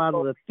head to the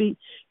bottom of his feet.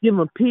 Give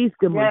him peace,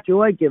 give him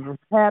joy, give him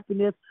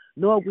happiness.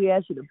 Lord, we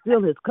ask you to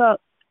fill his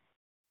cup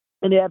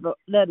and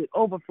let it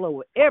overflow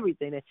with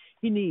everything that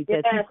he needs.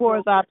 As he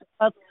pours out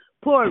to us,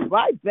 pour it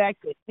right back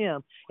to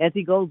him as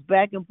he goes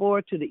back and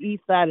forth to the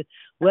east side and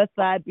west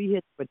side. Be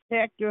his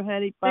protector,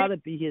 Honey Father.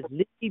 Be his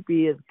lead,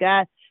 be his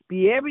guide.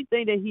 Be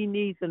everything that he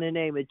needs in the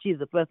name of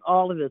Jesus. Bless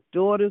all of his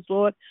daughters,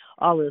 Lord,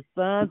 all his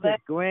sons, his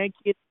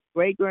grandkids,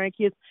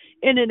 great-grandkids.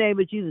 In the name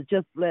of Jesus,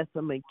 just bless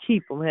them and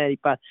keep them, Honey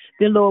Father.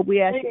 Then, Lord,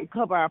 we ask you to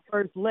cover our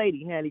First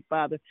Lady, Honey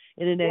Father,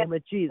 in the name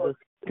of Jesus.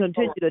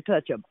 Continue to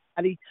touch her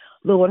body,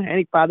 Lord,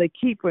 Honey Father.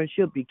 Keep her and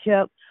she'll be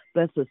kept.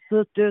 Bless her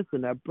sisters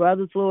and her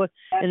brothers, Lord,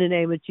 in the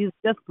name of Jesus.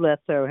 Just bless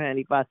her,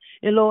 Honey Father.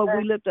 And, Lord,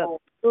 we lift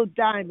up little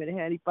Diamond,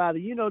 Honey Father.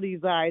 You know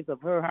these eyes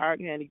of her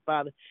heart, Honey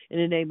Father, in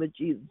the name of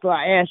Jesus. So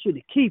I ask you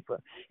to keep her.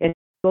 And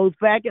goes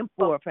back and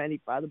forth, Honey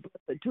Father. Bless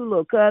her two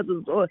little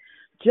cousins, Lord.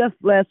 Just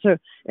bless her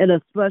in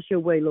a special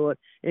way, Lord,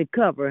 and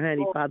cover her,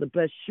 Honey Father.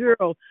 Bless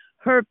Cheryl,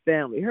 her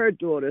family, her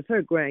daughters,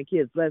 her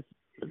grandkids. Bless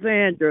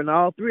Sandra and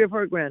all three of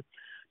her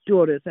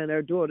granddaughters and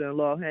her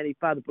daughter-in-law, Honey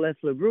Father. Bless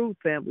LaRue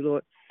family,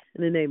 Lord,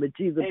 in the name of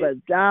Jesus. Bless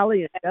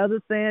Dolly and the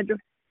other Sandra.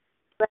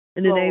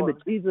 In the name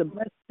of Jesus,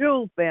 bless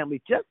Jules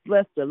family. Just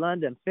bless the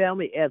London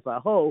family as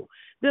a whole.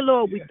 Then,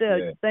 Lord, we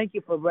thank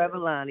you for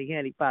Reverend Lonnie,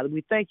 Honey Father.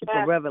 We thank you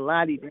for Reverend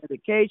Lonnie's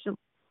dedication.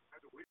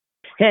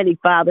 Honey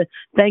Father,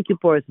 thank you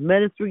for his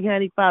ministry,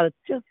 Honey Father.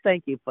 Just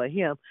thank you for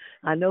him.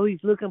 I know he's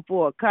looking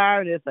for a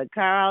car, and there's a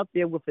car out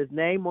there with his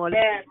name on it.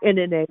 In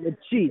the name of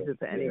Jesus,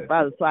 Honey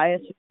Father. So I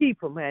ask you to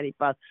keep him, Honey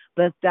Father.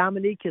 Bless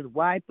Dominique, his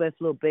wife. Bless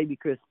little baby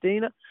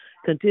Christina.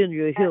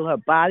 Continue to heal her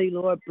body,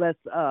 Lord. Bless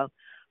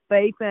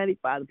Faith, Honey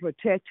Father.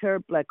 Protect her.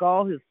 Bless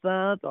all his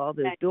sons, all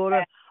his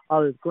daughters,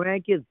 all his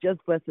grandkids. Just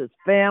bless his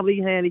family,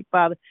 Honey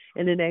Father,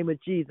 in the name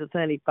of Jesus,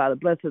 Honey Father.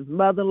 Bless his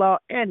mother-in-law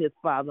and his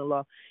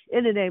father-in-law,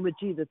 in the name of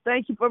Jesus.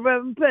 Thank you for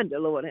Reverend Pender,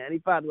 Lord,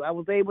 Honey Father. I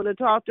was able to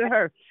talk to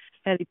her,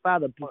 Honey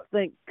Father.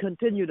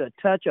 Continue to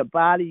touch her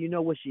body. You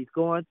know what she's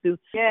going through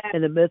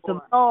in the midst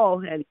of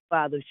all, Honey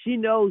Father. She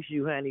knows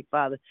you, Honey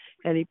Father.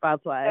 Honey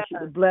Father, so I ask you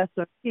to bless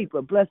her, keep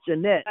her. Bless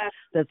Jeanette.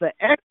 That's an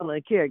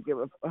excellent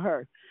caregiver for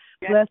her.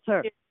 Bless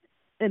her.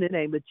 In the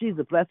name of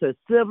Jesus, bless her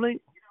siblings,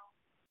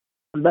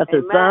 bless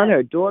her son,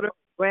 her daughter,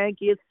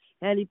 grandkids,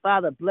 Honey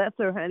Father, bless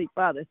her, Honey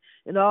Father.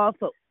 And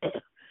also,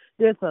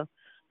 there's a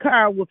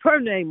car with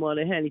her name on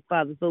it, Honey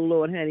Father. So,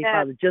 Lord, Honey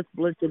Father, just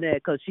bless her there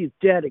because she's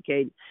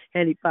dedicated,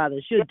 Honey Father.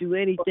 She'll do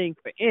anything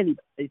for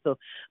anybody. So,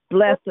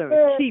 bless her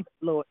and keep,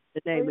 Lord,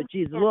 in the name of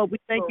Jesus. Lord, we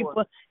thank you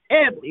for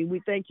Ebony. We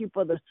thank you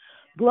for the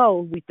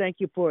glow. We thank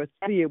you for her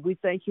spirit. We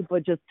thank you for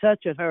just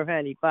touching her,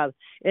 Honey Father,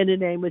 in the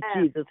name of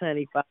Jesus,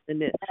 Honey Father, in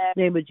the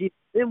name of Jesus.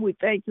 Then we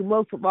thank you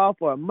most of all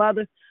for her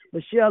mother,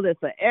 Michelle.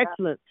 That's an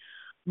excellent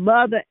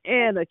mother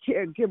and a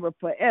caregiver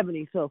for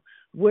Ebony. So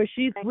where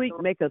she's weak,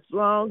 make her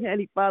strong,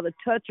 Honey Father.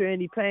 Touch her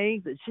any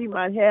pains that she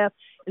might have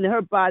in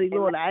her body,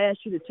 Lord. I ask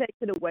you to take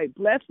it away.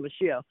 Bless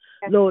Michelle,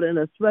 Lord, in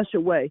a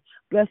special way.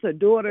 Bless her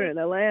daughter in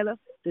Atlanta,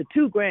 the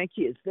two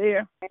grandkids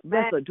there.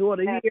 Bless her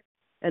daughter here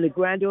and the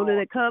granddaughter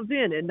that comes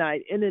in at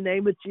night. In the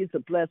name of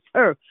Jesus, bless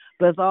her.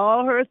 Bless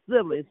all her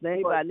siblings,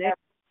 name by name,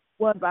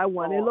 one by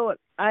one. And Lord,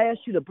 I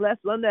ask you to bless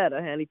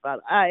Lynetta, Honey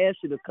Father. I ask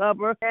you to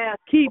cover her,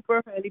 keep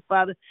her, Honey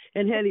Father.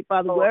 And Honey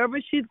Father, wherever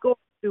she's going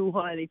to,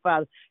 Honey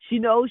Father, she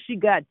knows she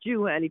got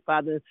you, Honey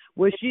Father.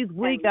 Where she's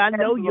weak, I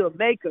know you'll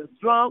make her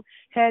strong,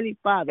 Honey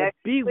Father.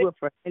 Be with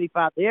her, Honey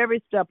Father,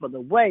 every step of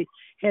the way,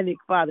 Honey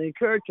Father.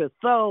 Encourage her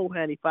soul,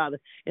 Honey Father,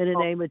 in the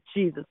name of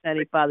Jesus,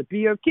 Honey Father.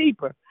 Be her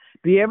keeper.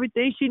 Be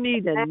everything she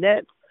needs, and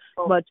that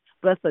much.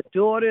 Bless her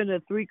daughter and her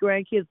three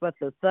grandkids, bless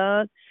her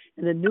son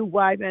and the new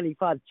wife, Honey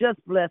Father. Just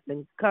bless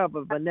and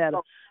cover Vanetta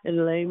in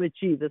the name of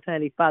Jesus,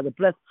 Honey Father.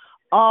 Bless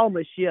all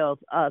Michelle's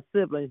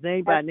siblings,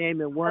 name by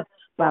name and one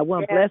by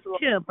one. Bless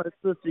Kim, her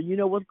sister. You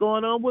know what's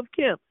going on with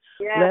Kim.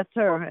 Bless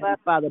her, Honey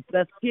Father.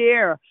 Bless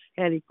Kiara,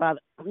 Honey Father.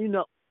 You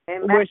know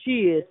where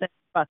she is, Honey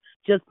Father.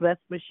 Just bless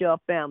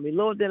Michelle family.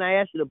 Lord, then I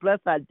ask you to bless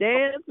our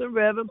dance and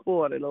Reverend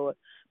Porter, Lord.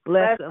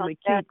 Bless him and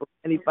keep him,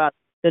 Honey Father.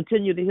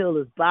 Continue to heal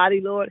his body,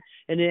 Lord,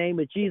 in the name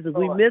of Jesus.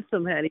 We miss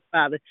him, Honey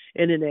Father,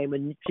 in the name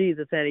of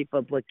Jesus, Honey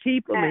Father. But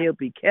keep him and he'll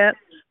be kept.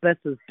 Bless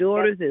his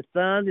daughters, his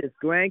sons, his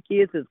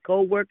grandkids, his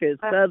co-workers,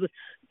 his cousins.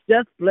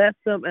 Just bless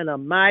them in the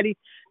mighty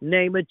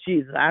name of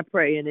Jesus. I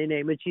pray in the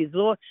name of Jesus,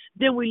 Lord.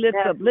 Then we lift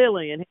up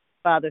Lillian, Honey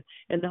Father,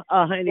 and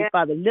Honey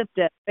Father, lift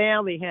that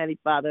family, Honey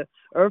Father.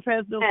 Earth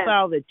has no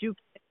sorrow that you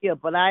can't heal,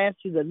 but I ask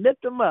you to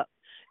lift them up.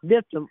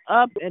 Lift them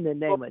up in the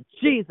name of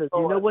Jesus.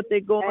 You know what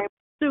they're going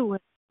through,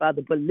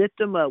 Father, but lift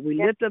them up.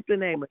 We lift up the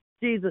name of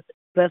Jesus.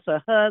 Bless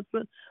her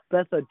husband.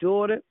 Bless her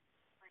daughter.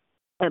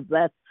 And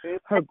bless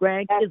her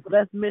grandkids.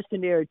 Bless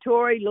missionary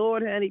Tori,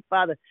 Lord, Honey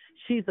Father.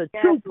 She's a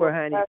trooper,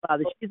 Honey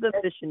Father. She's a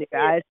missionary.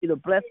 I ask you to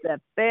bless that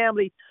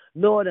family,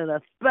 Lord, in a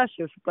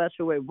special,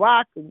 special way.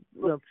 Rock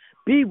them.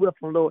 Be with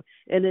them, Lord,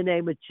 in the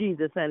name of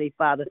Jesus, Honey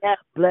Father.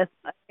 Bless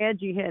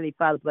Angie, Honey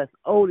Father. Bless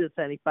Otis,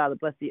 Honey Father.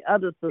 Bless the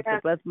other sister.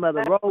 Bless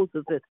Mother Rose,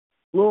 sister.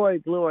 Glory,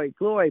 glory,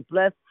 glory.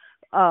 Bless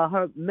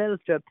her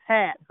minister,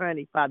 Pat,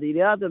 honey, Father,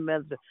 the other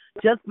minister.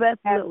 Just bless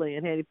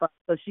Lillian, honey, Father,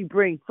 so she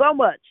brings so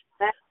much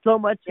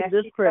to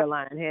this prayer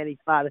line, honey,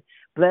 Father.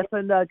 Bless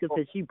her nuggets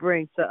that she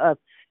brings to us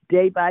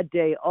day by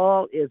day.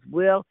 All is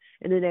well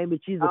in the name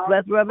of Jesus.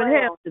 Bless Reverend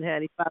Hampton,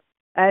 honey, Father.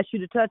 I ask you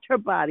to touch her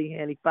body,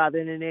 honey, Father,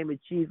 in the name of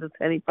Jesus,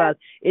 honey, Father.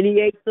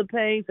 Any aches or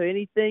pains or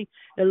anything,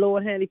 and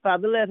Lord, honey,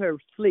 Father, let her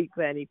sleep,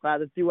 honey,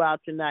 Father,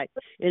 throughout the night,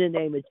 in the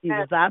name of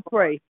Jesus. I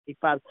pray, honey,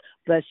 Father,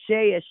 bless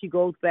Shay as she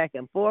goes back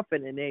and forth,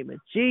 in the name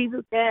of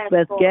Jesus.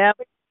 Bless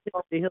Gavin,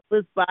 to heal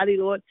his body,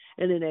 Lord,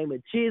 in the name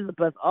of Jesus.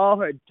 Bless all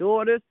her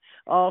daughters,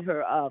 all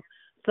her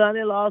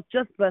son-in-laws,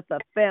 just bless her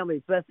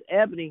family. Bless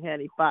Ebony,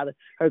 honey, Father,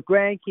 her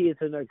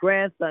grandkids and her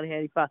grandson,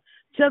 honey, Father.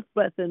 Just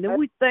bless her. And then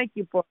we thank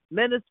you for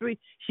ministry.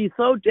 She's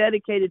so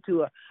dedicated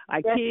to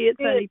our kids,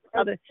 honey,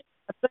 Father.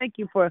 I thank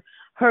you for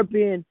her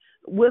being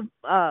with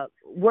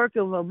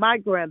working with my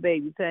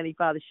grandbabies, honey,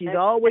 Father. She's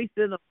always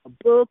in a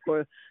book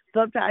or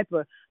some type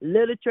of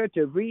literature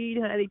to read,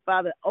 honey,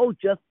 Father. Oh,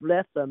 just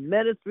bless the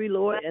ministry,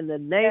 Lord, in the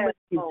name of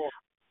Jesus.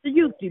 The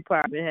youth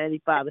department,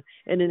 honey, Father,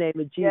 in the name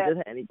of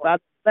Jesus, honey,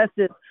 Father. Bless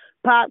this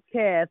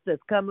podcast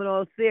that's coming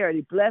on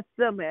Saturday. Bless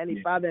them,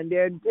 honey, Father, and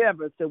their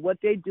endeavors to what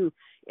they do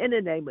in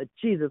the name of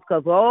Jesus,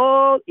 because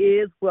all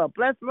is well.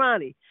 Bless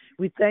Ronnie.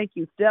 We thank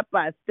you step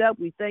by step.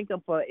 We thank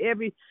him for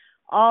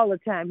all the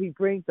time he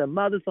brings the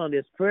mothers on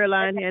this prayer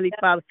line, honey,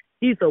 Father.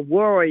 He's a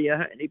warrior,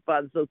 honey,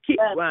 Father. So keep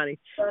Ronnie,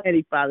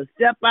 honey, Father,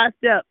 step by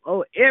step.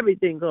 Oh,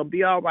 everything's going to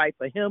be all right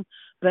for him.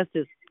 Bless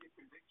his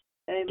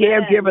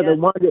caregiver, the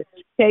one that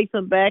takes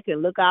him back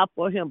and look out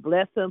for him.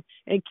 Bless him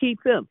and keep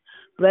him.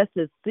 Bless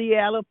his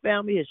Seattle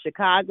family, his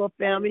Chicago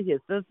family, his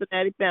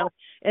Cincinnati family,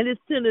 and his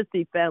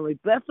Tennessee family.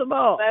 Bless them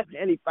all,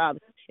 honey, Father,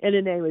 in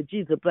the name of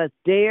Jesus. Bless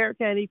Derek,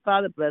 honey,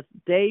 Father. Bless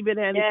David,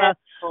 honey, Father.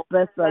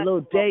 Bless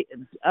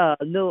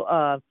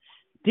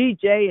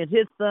DJ and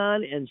his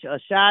son and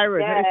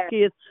Shira and her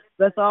kids.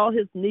 Bless all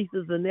his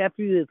nieces and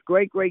nephews, his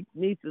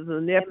great-great-nieces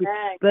and nephews.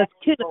 Bless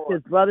Kenneth,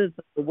 his brothers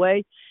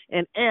away,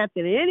 and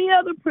Anthony, any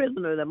other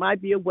prisoner that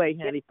might be away,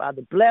 honey,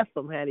 Father. Bless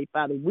them, honey,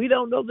 Father. We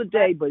don't know the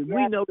day, but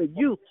we know that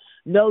you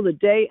know the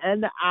day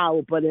and the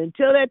hour. But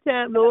until that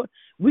time, Lord,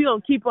 we're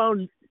going to keep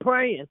on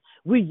praying.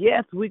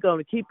 We're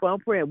going to keep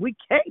on praying. We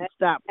can't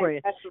stop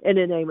praying in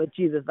the name of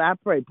Jesus. I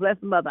pray. Bless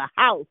Mother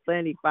House,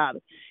 honey, Father.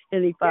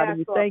 Honey, Father,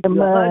 we thank you.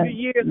 100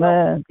 years old,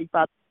 honey,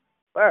 Father,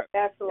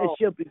 and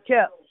she'll be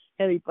kept.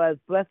 Honey, Father,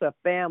 bless her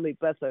family,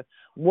 bless her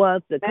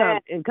ones that come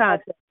in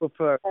contact with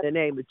her in the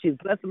name of Jesus.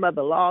 Bless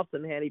Mother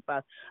Lawson, honey,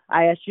 Father.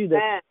 I ask you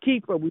to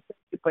keep her. We thank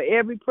you for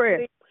every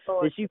prayer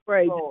that she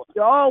prays. She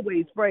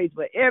always prays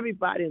for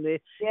everybody in there.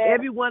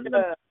 Everyone in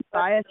the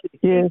I ask you to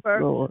keep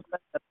her. Lord.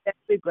 Bless her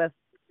family, bless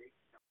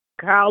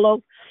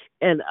Carlos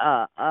and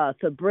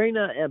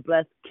Sabrina, and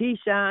bless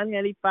Keyshawn,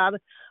 honey, Father.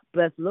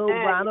 Bless Lil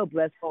Ronald,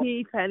 bless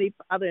Keith, honey,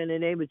 Father, in the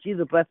name of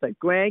Jesus. Bless her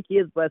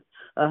grandkids, bless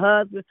her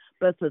husband,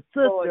 bless her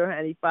sister,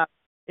 honey, Father,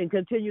 and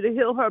continue to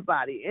heal her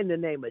body in the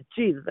name of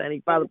Jesus,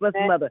 honey, Father. Bless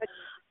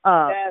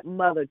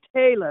Mother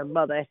Taylor,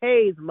 Mother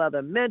Hayes,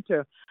 Mother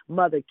Mentor,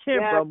 Mother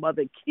Kimbrough,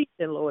 Mother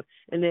Keaton, Lord,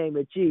 in the name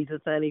of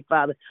Jesus, honey,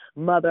 Father.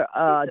 Mother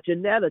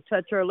Janetta,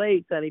 touch her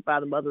legs, honey,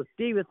 Father. Mother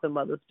Stevenson,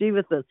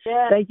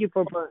 thank you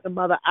for bringing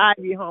Mother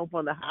Ivy home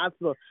from the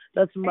hospital.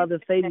 That's Mother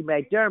Sadie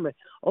McDermott.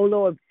 Oh,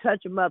 Lord,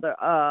 touch Mother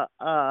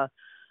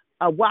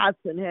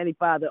Watson, honey,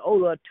 Father. Oh,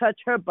 Lord, touch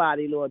her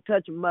body, Lord.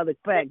 Touch Mother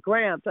Pat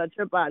Graham. Touch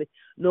her body,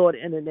 Lord,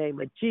 in the name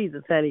of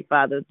Jesus, honey,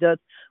 Father.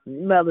 Just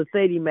Mother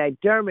Sadie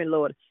McDermott,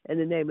 Lord, in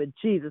the name of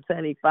Jesus,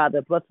 honey,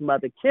 Father. Bless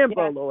Mother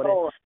Kimbrough, Lord,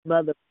 and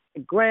Mother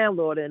Graham,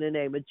 Lord, in the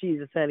name of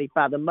Jesus, honey,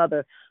 Father.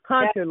 Mother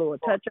Hunter,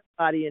 Lord, touch her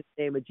body in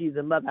the name of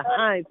Jesus. Mother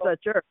Hines, touch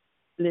her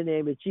in the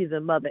name of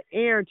Jesus. Mother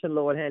Arrington,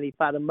 Lord, honey,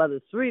 Father.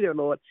 Mother Streeter,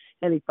 Lord,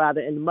 honey,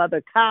 Father. And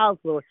Mother Kyles,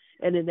 Lord,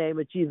 in the name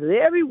of Jesus.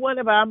 Every one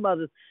of our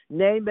mothers,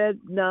 name it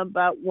none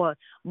but one.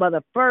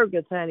 Mother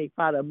Fergus, honey,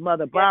 Father.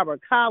 Mother Barbara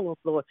Collins,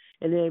 Lord,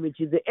 in the name of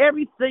Jesus.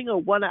 Every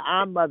single one of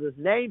our mothers,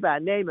 name by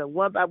name and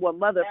one by one.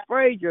 Mother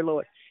Frazier,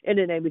 Lord, in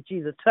the name of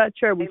Jesus. Touch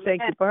her. We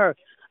thank you for her.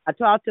 I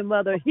talked to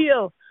Mother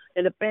Hill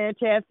and the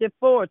Fantastic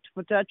Four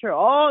to touch her,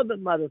 all the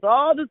mothers,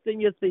 all the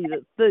senior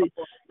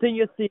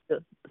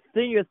citizens,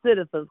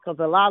 because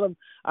a lot of them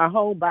are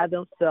home by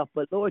themselves.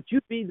 But, Lord,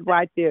 you be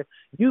right there.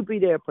 You be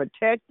their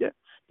protector,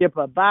 their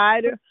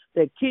provider,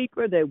 their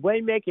keeper, their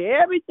waymaker,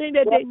 everything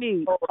that they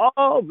need,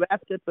 all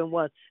wrapped up in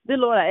one. Then,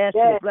 Lord, I ask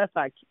you to bless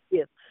our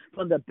kids,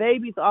 from the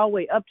babies all the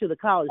way up to the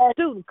college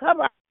students.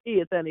 Cover our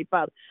kids, honey,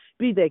 Father.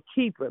 Be their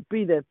keeper,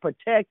 be their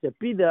protector,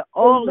 be their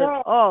all in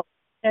all.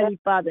 Heavenly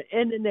Father,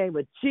 in the name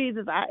of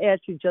Jesus, I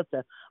ask you just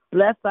to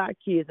bless our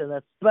kids in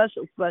a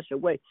special, special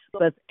way.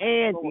 Bless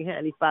Angie,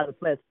 Heavenly Father.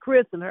 Bless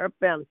Chris and her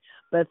family.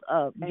 Bless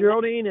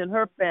Geraldine and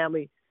her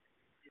family.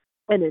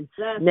 And in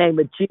the name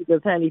of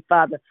Jesus, Heavenly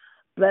Father.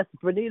 Bless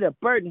Bernita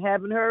Burton,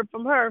 haven't heard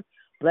from her.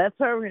 Bless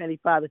her, Heavenly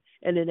Father,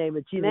 in the name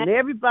of Jesus. And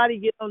everybody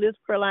get on this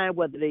prayer line,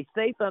 whether they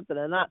say something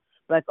or not.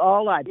 Like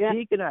all our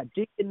deacon, our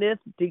deaconess,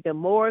 Deacon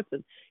Morris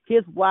and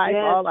his wife,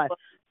 all our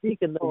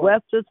Deacon the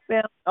Webster's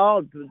family,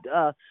 all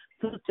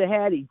Sister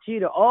Hattie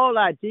Jeter, all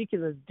our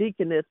deacons,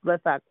 deaconess, bless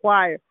our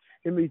choir,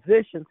 the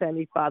musicians,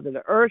 Heavenly Father, the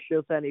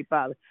ushers, Heavenly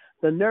Father,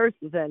 the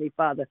nurses, Heavenly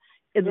Father,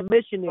 and the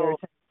missionaries,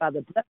 Heavenly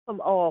Father. Bless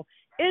them all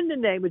in the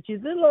name of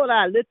Jesus. And Lord,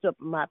 I lift up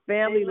my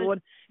family,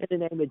 Lord, in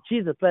the name of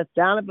Jesus. Bless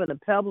Donovan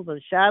and Pebbles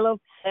and Shiloh,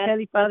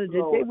 Heavenly Father,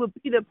 that they will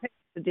be the parents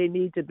that they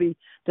need to be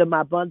to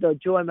my bundle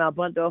of joy, my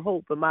bundle of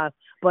hope, and my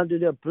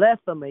bundle of bless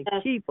them and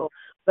keep them.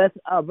 Bless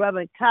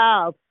Reverend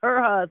Kyle,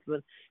 her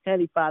husband,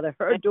 Heavenly Father,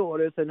 her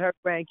daughters and her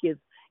grandkids.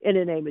 In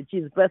the name of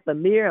Jesus, bless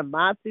Amir and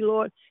Mossy,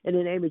 Lord. In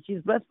the name of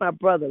Jesus, bless my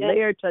brother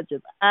Larry, touch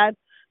his eyes.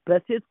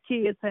 Bless his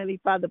kids,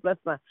 Heavenly Father. Bless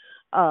my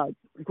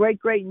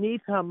great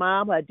niece, her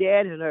mom, her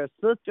dad, and her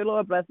sister,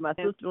 Lord. Bless my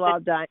sister-in-law,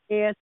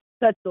 Diane.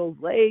 Touch those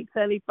legs,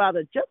 Heavenly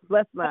Father. Just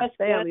bless my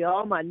family,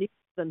 all my nieces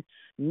and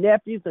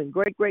nephews and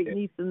great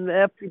nieces and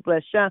nephews.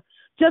 Bless Sean.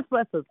 Just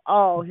bless us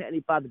all,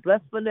 Heavenly Father.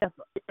 Bless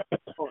Vanessa.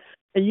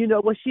 And you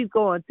know what she's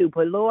going through.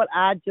 But, Lord,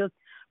 I just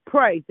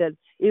pray that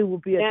it will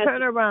be a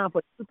turnaround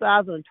for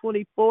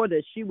 2024,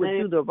 that she would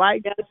do the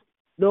right thing,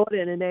 Lord,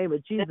 in the name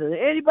of Jesus. And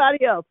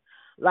anybody else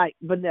like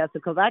Vanessa,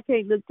 because I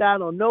can't look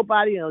down on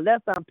nobody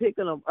unless I'm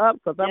picking them up,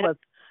 because I'm a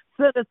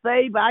sinner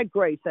saved by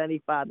grace,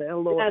 Heavenly Father.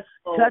 And Lord,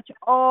 touch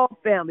all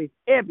families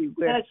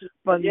everywhere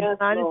from the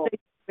United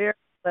States of America.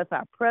 Bless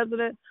our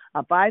president,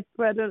 our vice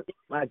president,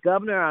 our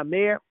governor, our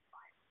mayor,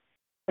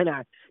 and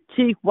our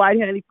chief white,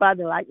 Heavenly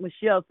Father. Like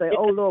Michelle said,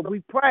 oh Lord,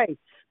 we pray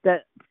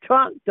that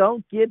Trump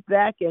don't get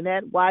back in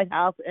that White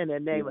House in the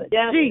name of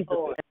Jesus.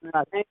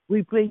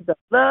 We plead the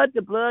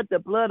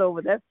blood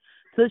over that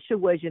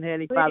situation,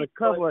 Heavenly Father.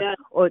 Cover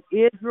on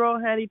Israel,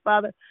 Heavenly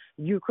Father,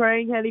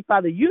 Ukraine, Heavenly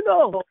Father. You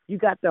know you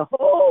got the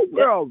whole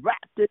world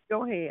wrapped in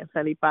your hands,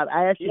 Heavenly Father.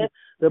 I ask you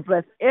to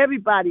bless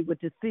everybody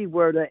with the C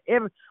word,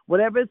 or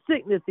whatever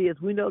sickness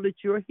is. We know that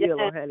you're a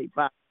healer, Heavenly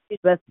Father.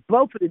 Bless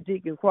both of the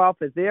Deacon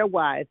Crawfords, their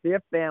wives,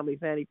 their families,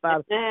 Heavenly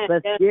Father.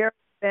 Bless their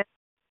family.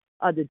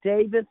 The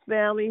Davis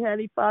family,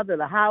 Heavenly Father,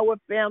 the Howard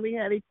family,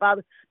 Heavenly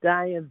Father,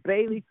 Diane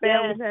Bailey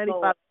family, Heavenly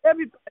Father,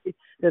 everybody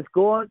that's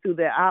going through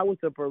their hours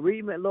of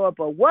bereavement, Lord.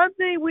 But one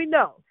thing we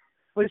know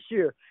for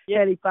sure,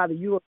 Heavenly Father,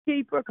 you are a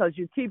keeper, because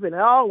you're keeping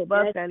all of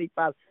us, Heavenly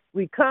Father.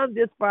 We come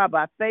this far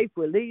by faith.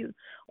 We're leaning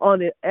on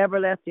the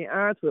everlasting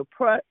arms. We're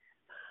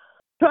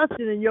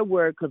trusting in your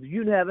word, because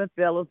you haven't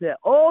failed us yet.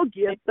 Oh,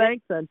 give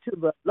thanks unto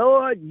the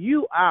Lord.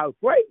 You are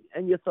great,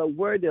 and you're so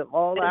worthy of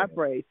all our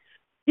praise.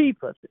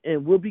 Keep us,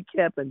 and we'll be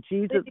kept. In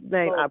Jesus'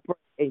 name I pray.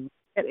 Amen,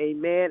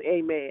 amen,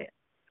 amen.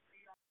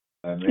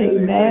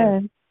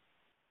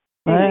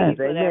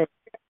 Amen.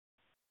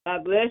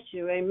 God bless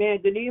you. Amen.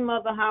 Good evening,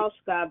 Mother House.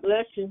 God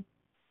bless you.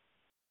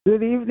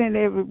 Good evening,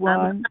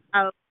 everyone.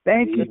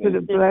 Thank you for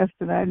the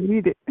blessing. I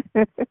need it.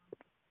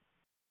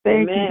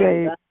 Thank you,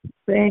 babe.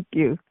 Thank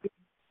you.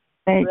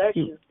 Thank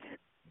you.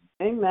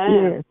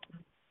 Amen.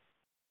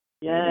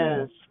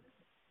 Yes.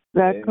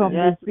 I come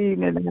this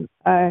evening, and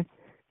I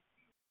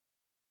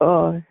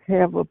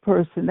have a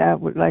person I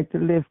would like to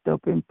lift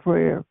up in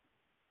prayer.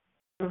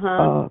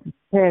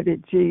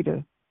 Hattie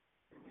Jeter.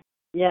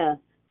 Yeah.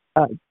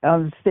 I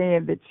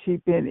understand that she's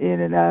been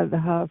in and out of the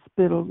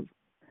hospital,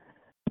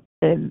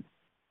 and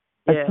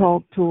I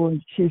talked to her,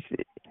 and she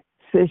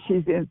says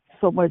she's in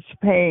so much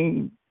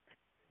pain.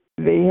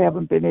 They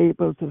haven't been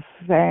able to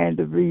find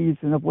a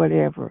reason or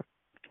whatever.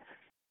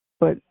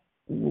 But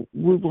we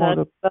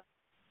want to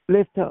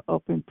lift her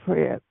up in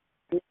prayer.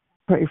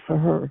 Pray for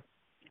her.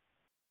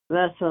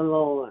 Bless the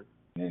Lord.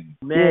 Amen.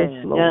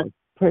 Yes, Lord. Yes.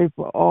 Pray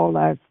for all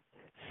our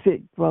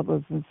sick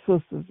brothers and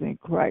sisters in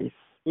Christ.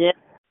 Yes.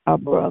 Our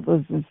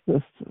brothers and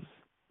sisters.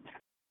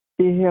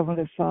 Dear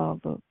Heavenly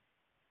Father,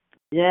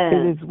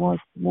 it is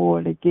once more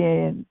and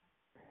again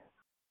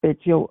that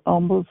your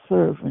humble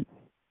servant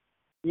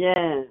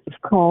is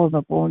called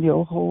upon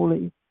your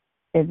holy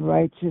and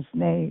righteous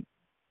name.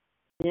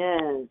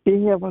 Yes.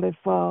 Dear Heavenly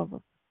Father,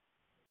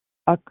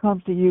 I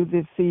come to you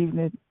this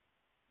evening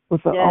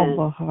with an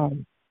humble heart.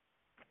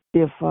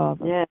 Dear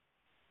Father,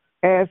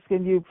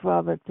 asking you,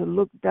 Father, to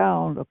look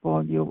down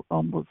upon your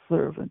humble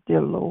servant,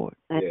 dear Lord.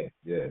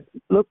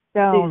 Look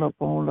down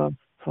upon us,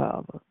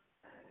 Father.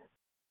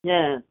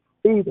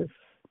 Lead us,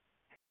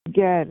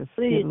 guide us,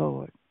 dear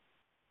Lord.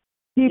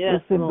 Keep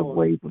us in the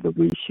way that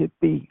we should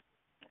be.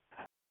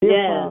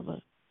 Dear Father,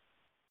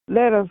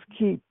 let us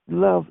keep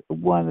love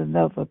one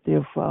another,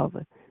 dear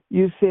Father.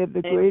 You said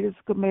the greatest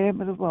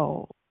commandment of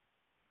all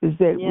is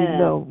that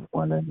we love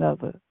one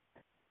another.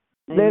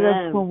 Let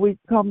us, when we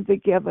come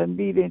together and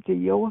meet into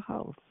your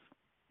house,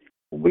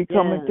 when we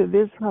come into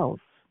this house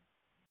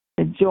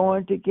and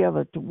join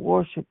together to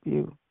worship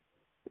you,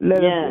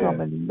 let us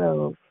come in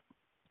love.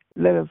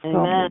 Let us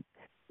come in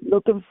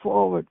looking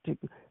forward to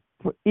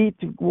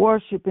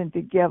worshiping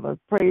together,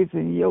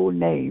 praising your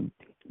name.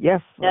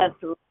 Yes,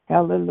 Lord.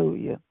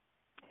 Hallelujah.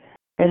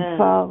 And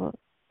Father,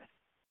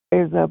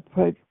 as I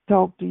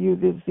talk to you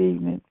this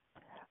evening,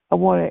 I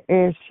want to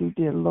ask you,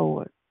 dear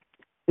Lord,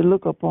 to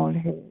look upon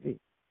Hattie.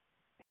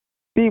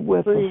 Be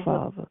with her,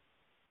 Father.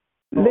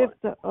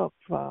 Lift her up,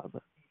 Father.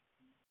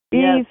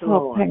 Ease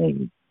her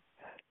pain.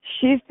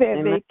 She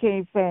said they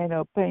can't find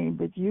her pain,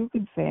 but you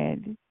can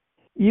find it.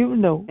 You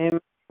know. Amen.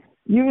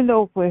 You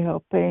know for her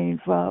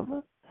pain,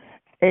 Father.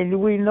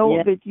 And we know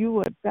Yes. that you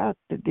are a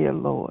doctor, dear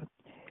Lord.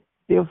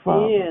 Dear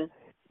Father.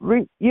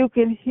 Yes. You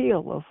can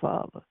heal her,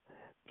 Father.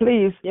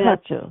 Please Yes.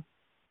 touch her.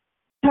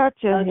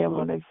 Touch her, Touch her.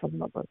 Heavenly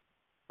Father.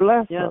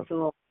 Bless Yes, her.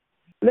 Lord.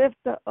 Lift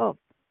her up,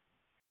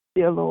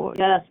 dear Lord.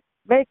 Yes.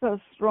 Make her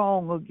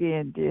strong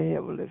again, dear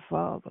Heavenly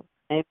Father.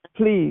 Amen.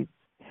 Please.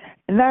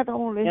 And not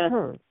only Yes.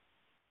 her.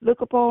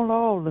 Look upon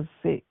all the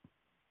sick,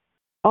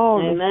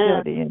 all Amen. the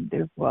shut in,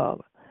 dear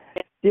Father.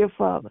 Dear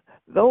Father,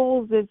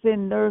 those that's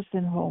in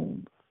nursing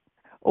homes,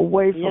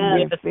 away from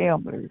Yes. their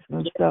families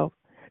and stuff,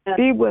 Yes,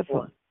 be with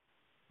Lord. them.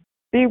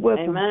 Be with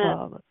them, Amen.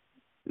 Father.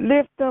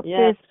 Lift up Yes.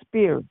 their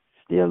spirits,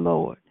 dear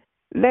Lord.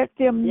 Let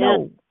them Yes.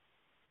 know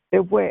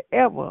that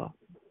wherever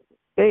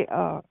they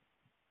are,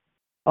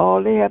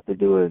 all they have to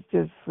do is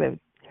just say,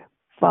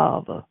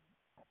 Father,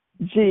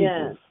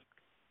 Jesus. Yes.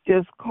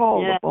 Just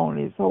call Yes. upon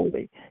his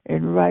holy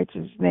and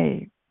righteous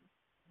name.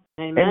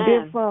 Amen. And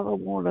dear Father, I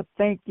want to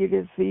thank you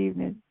this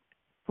evening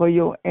for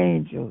your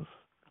angels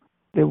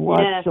that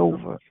watch Yes.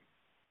 over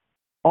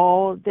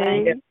all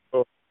day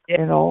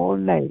and all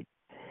night.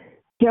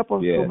 Kept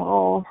us from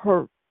all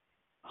hurt,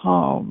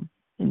 harm,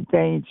 and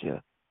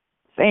danger.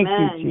 Thank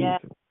Amen. you,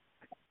 Yes. Jesus.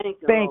 Thank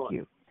Thank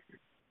you.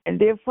 And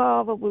dear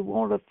Father, we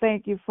want to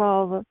thank you,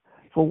 Father,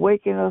 for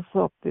waking us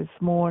up this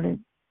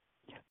morning,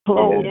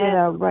 clothed in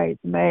our right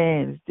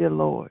minds, dear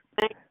Lord.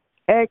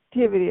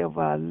 Activity of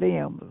our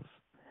limbs.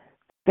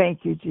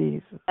 Thank you,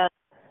 Jesus. Yes.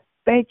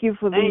 Thank you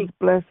for these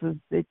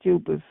blessings that you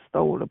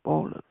bestowed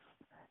upon us.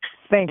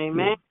 Thank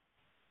Amen. you.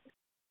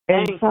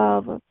 And Thank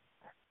Father,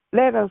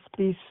 let us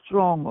be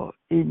stronger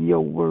in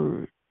your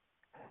word.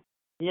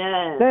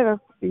 Yes. Let us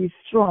be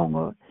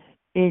stronger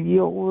in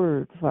your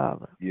word,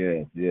 Father.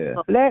 Yes, yes.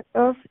 Let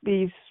us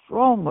be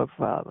stronger,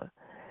 Father.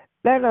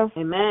 Let us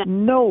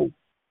Amen. know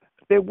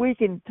that we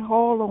can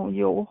call on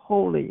your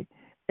holy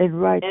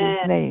and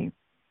righteous name.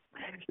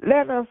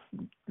 Let us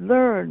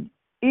learn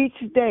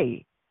each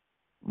day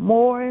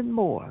more and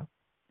more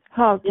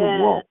how to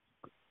walk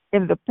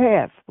in the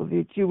path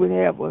that you would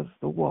have us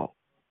to walk.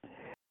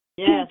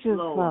 Yes, Teach us,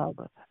 Lord.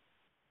 Father,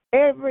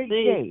 every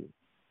day,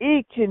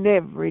 each and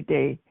every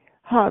day,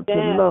 how to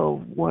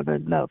love one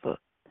another.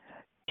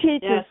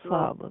 Teach us,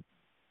 Father,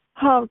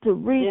 how to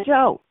reach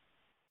out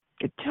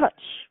to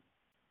touch,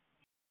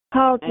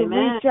 how to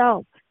reach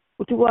out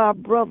to our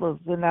brothers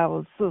and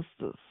our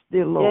sisters,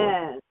 dear Lord.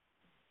 Yes.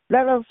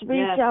 Let us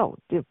reach out,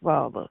 dear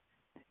Father,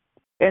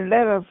 and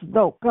let us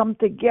know, come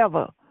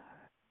together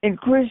in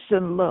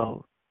Christian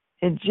love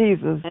in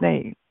Jesus'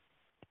 name.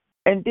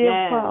 And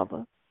dear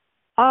Father,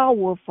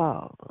 our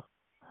Father,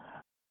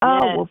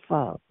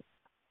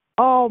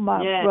 all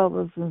my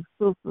brothers and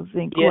sisters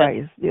in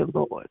Christ, dear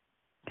Lord,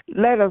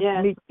 let us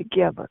meet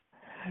together,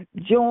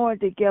 join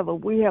together.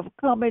 We have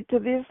come into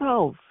this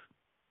house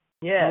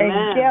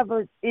and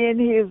gathered in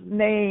his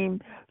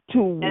name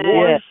to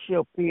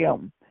worship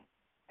him.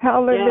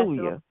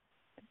 Hallelujah.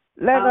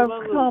 Let us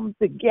come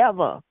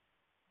together.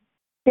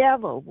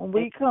 Together when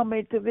we come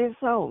into this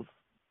house.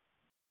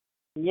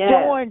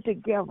 Join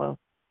together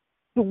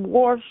to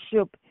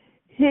worship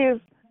his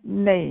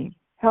name.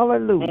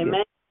 Hallelujah.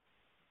 Amen.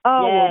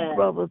 Our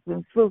brothers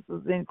and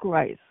sisters in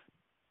Christ.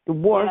 To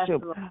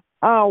worship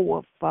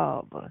our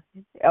Father.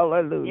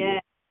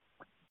 Hallelujah.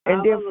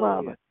 And dear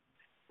Father,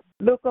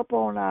 look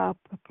upon our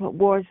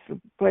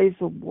place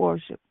of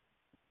worship.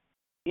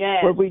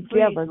 Where we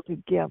gather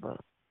together.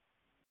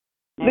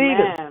 Lead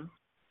us.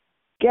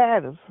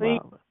 Guide us,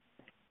 Father.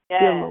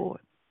 Dear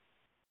Lord.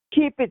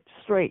 Keep it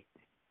straight.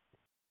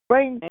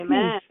 Bring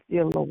peace,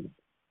 dear Lord.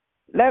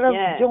 Let us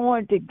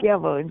join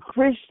together in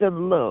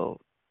Christian love.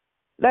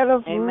 Let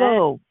us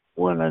love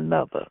one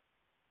another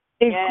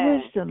in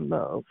Christian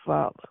love,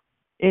 Father.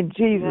 In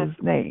Jesus'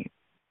 name.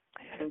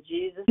 In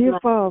Jesus' dear name.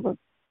 Father,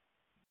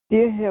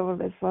 dear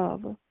Heavenly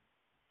Father,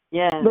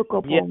 look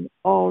upon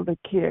all the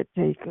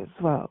caretakers,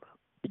 Father.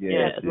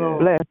 Yes, Lord.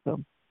 Bless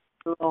them.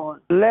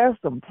 Lord. Bless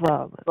them,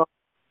 Father.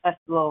 Yes,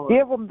 Lord.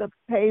 Give them the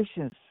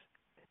patience.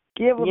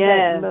 Give them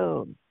that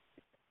love.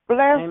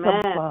 Bless Amen.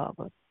 them,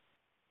 Father.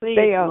 Please,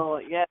 They are,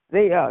 Lord.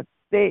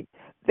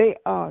 they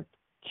are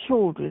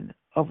children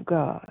of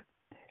God.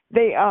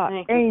 They are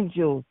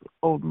angels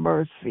of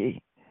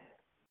mercy.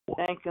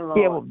 Thank you, Lord.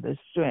 Give them the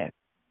strength.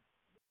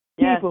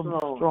 Keep them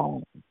Lord.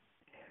 strong,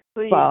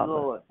 Please, Father.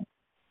 Lord.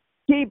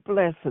 Keep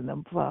blessing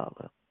them,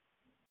 Father.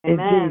 Amen.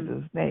 In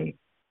Jesus' name.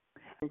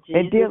 In Jesus'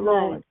 And dear name.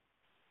 Lord,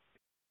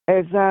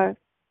 as I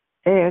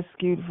ask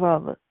you,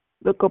 Father,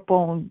 look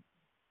upon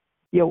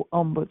your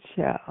humble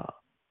child.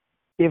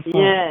 Dear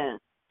Father,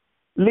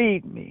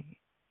 lead me,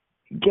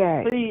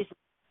 guide me. Please.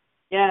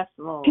 Yes,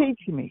 Lord.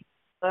 Teach me,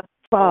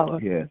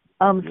 Father.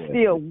 I'm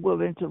still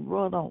willing to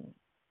run on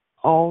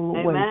all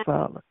the way,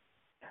 Father.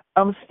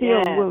 I'm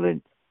still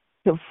willing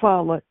to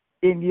follow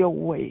in your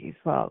ways,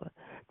 Father.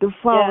 To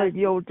follow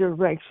your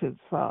directions,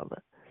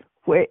 Father.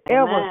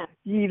 Wherever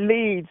he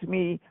leads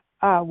me,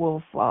 I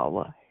will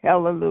follow.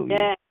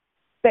 Hallelujah.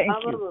 Thank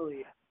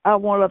you. I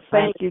want to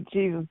thank you,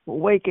 Jesus, for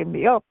waking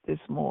me up this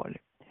morning.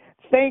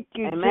 Thank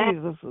you, Amen.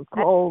 Jesus,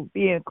 for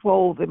being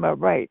clothed in my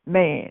right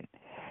man.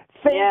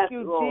 Thank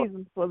you, Lord.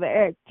 Jesus, for the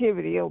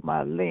activity of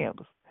my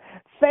limbs.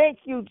 Thank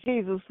you,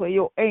 Jesus, for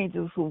your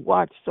angels who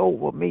watched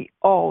over me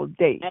all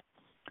day.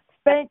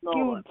 Thank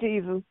you,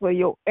 Jesus, for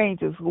your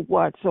angels who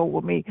watched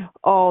over me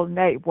all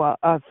night while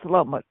I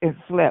slumbered and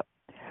slept.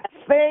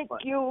 Thank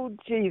you,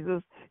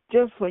 Jesus,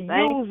 just for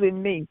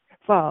using me,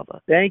 Father.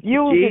 Thank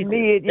you, using Jesus.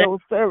 me in your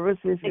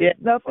services is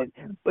nothing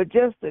but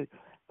just to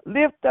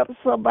lift up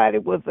somebody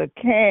with a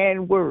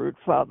kind word,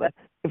 Father.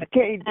 If I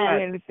can't do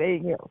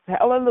anything else.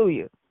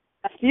 Hallelujah.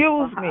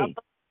 Use me.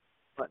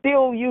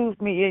 Still use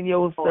me in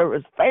your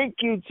service. Thank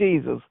you,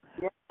 Jesus.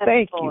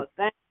 Thank you.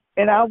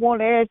 And I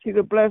want to ask you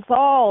to bless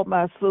all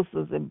my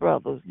sisters and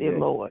brothers, dear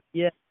Lord.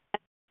 Yes.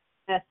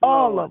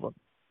 All of them.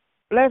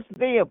 Bless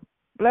them.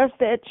 Bless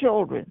their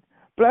children.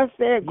 Bless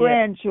their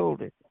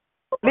grandchildren.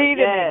 Lead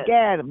them and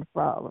guide them,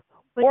 Father.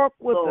 Work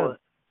with us.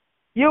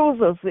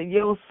 Use us in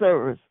your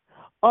service.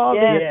 All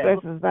these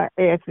blessings I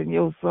ask in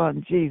your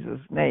Son, Jesus'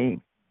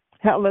 name.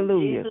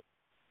 Hallelujah.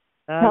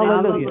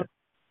 Hallelujah.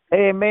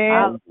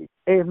 Amen.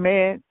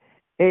 Amen.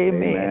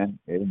 Amen.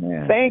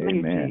 Amen. Thank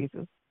you,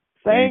 Jesus.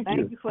 Thank you.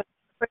 Thank you for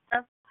the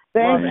prayer.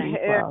 Thank you,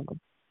 Father.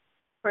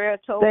 Prayer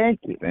told. Thank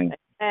you.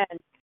 And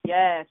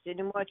yes,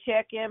 any more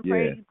check-in,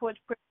 praise reports,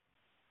 prayer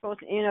supposed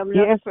to end up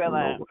Yes, prayer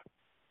line.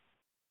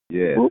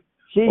 Yes.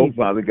 Oh,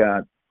 Father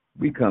God,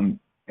 we come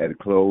at the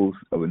close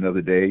of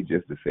another day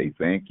just to say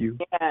thank you.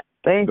 Yes.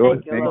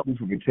 Lord, thank you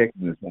for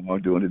protecting us all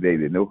during the day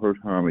that no hurt,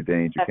 harm, or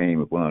danger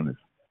came upon us.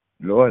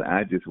 Lord,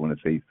 I just want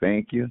to say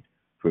thank you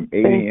from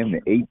 8 a.m.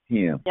 to 8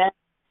 p.m. Yes.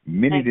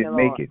 Many didn't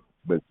make it,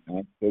 but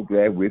I'm so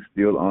glad we're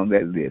still on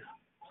that list.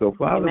 So,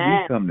 Father,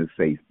 we come to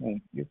say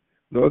thank you.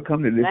 Lord,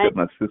 come to lift up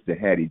my sister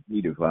Hattie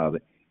Jeter, Father.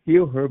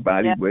 Heal her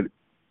body, but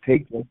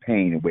take that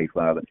pain away,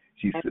 Father.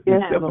 She's suffered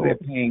that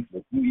pain for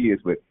a few years,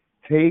 but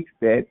take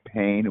that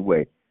pain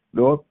away.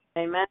 Lord,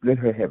 let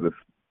her have a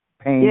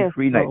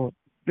pain-free life.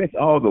 Bless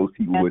all those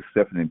people who are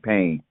suffering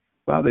pain.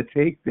 Father,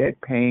 take that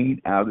pain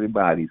out of their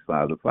bodies,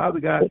 Father. Father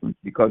God,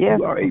 because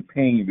you are a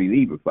pain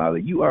reliever, Father.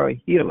 You are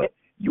a healer.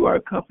 You are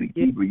a comfort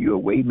keeper. You're a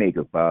way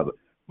maker, Father.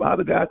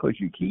 Father God, because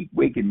you keep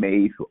waking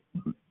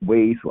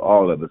ways for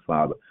all of us,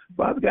 Father.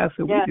 Father God,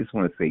 so we just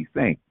want to say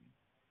thank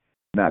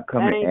you. Not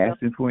coming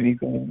asking for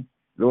anything.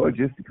 Lord,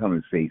 just to come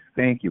and say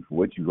thank you for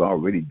what you've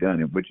already done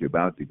and what you're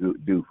about to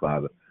do,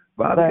 Father.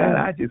 Father God,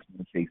 I just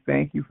want to say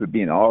thank you for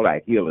being all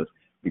our healers,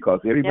 because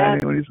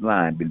everybody on this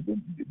line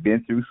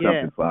been through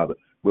something, Father,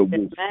 but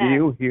we're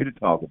still here to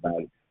talk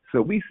about it.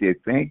 So we said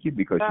thank you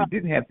because you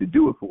didn't have to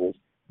do it for us,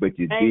 but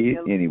you did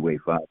anyway,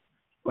 Father.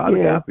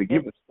 Father God,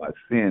 forgive us for our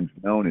sins,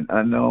 known and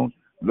unknown.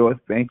 Lord,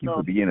 thank you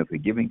for being a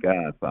forgiving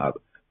God, Father.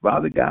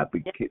 Father God,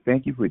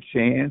 thank you for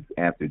chance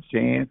after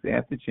chance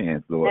after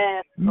chance, Lord.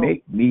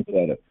 Make me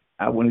better.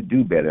 I want to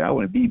do better. I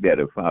want to be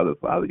better, Father.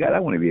 Father God, I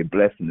want to be a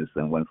blessing to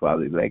someone,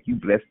 Father, like you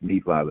blessed me,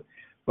 Father.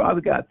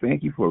 Father God,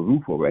 thank you for a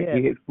roof over our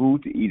head,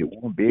 food to eat, a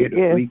warm bed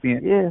to sleep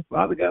in.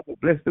 Father God,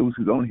 bless those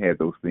who don't have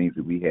those things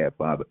that we have,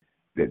 Father,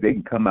 that they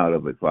can come out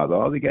of it, Father.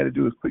 All they got to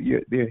do is put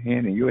their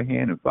hand in your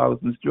hand and follow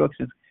some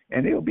instructions,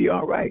 and they'll be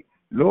all right.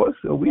 Lord,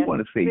 so we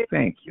want to say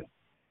thank you.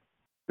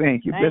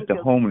 Thank you. Bless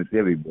the homeless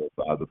everywhere,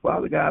 Father.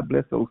 Father God,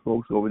 bless those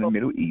folks over in the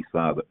Middle East,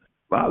 Father.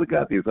 Father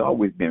God, there's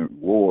always been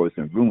wars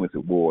and rumors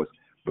of wars.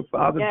 But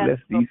Father, bless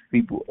these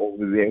people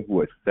over there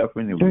who are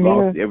suffering and who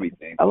lost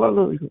everything.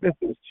 Father, bless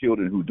those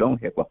children who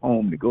don't have a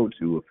home to go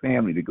to, a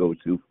family to go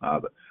to,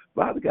 Father.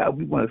 Father God,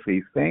 we want to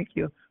say thank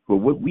you for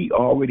what we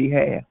already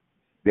have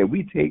that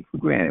we take for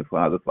granted,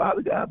 Father.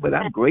 Father God, but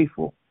I'm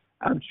grateful.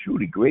 I'm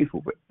truly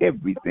grateful for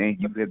everything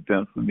you have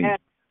done for me.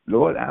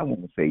 Lord, I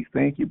want to say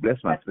thank you.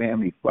 Bless my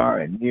family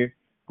far and near.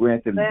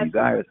 Grant them the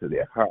desires of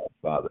their heart,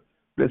 Father.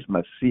 Bless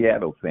my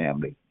Seattle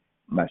family,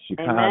 my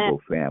Chicago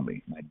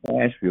family, my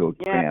Nashville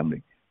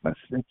family, my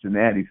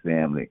Cincinnati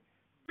family,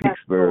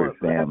 Pittsburgh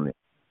family,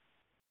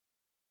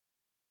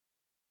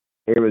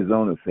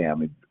 Arizona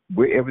family,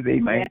 wherever they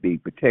might be.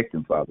 Protect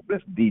them, Father.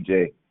 Bless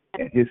DJ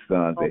and his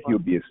sons, that he'll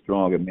be a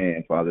stronger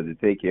man, Father, to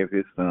take care of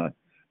his son.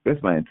 Bless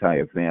my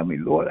entire family.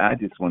 Lord, I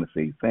just want to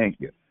say thank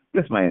you.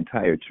 Bless my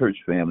entire church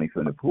family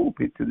from the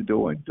pulpit to the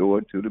door and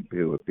door to the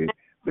pulpit.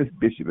 Bless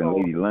Bishop and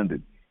Lady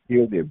London.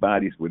 Heal their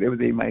bodies, whatever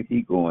they might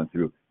be going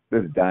through.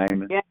 Bless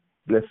Diamond.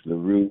 Bless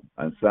LaRue,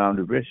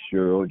 Ensemble. Bless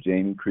Cheryl,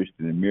 Jamie,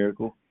 Christian, and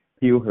Miracle.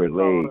 Heal her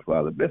legs,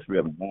 Father. Bless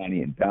Reverend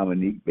Bonnie and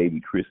Dominique, baby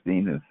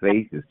Christine, and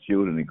Faith, his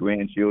children and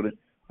grandchildren.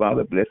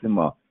 Father, bless him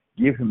all.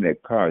 Give him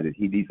that car that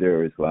he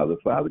deserves, Father.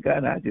 Father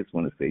God, I just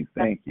want to say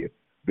thank you.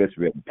 Bless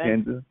Reverend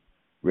Pender,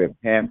 Reverend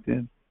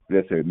Hampton.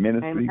 Bless her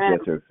ministry.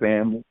 Bless her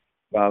family.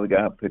 Father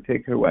God,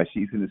 protect her while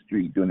she's in the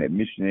street doing that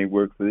missionary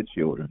work for the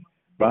children.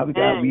 Father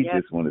God, we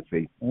just want to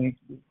say thank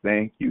you,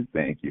 thank you,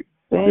 thank you.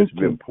 Thank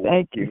you.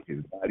 Thank you.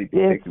 His body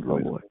protected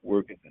from his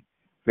work and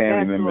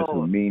family members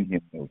who mean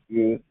him no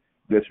good.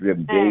 Bless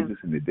Reverend Davis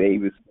and the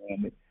Davis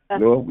family.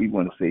 Lord, we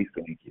want to say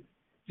thank you.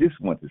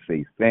 Just want to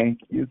say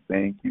thank you,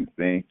 thank you,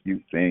 thank you,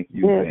 thank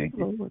you, thank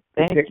you.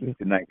 Protect us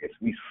tonight as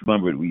we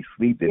slumbered, we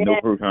sleep, that no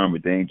hurt, harm, or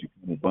danger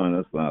come upon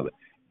us, Father.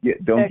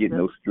 Don't get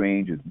no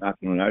strangers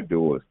knocking on our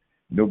doors.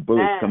 No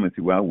bullets coming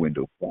through our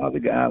window. Father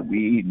God,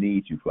 we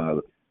need you,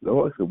 Father.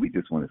 Lord, so we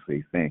just want to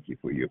say thank you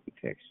for your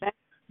protection.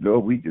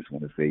 Lord, we just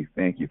want to say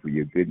thank you for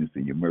your goodness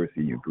and your mercy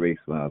and your grace,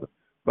 Father.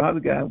 Father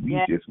God,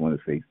 we just want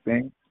to say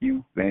thank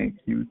you, thank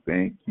you,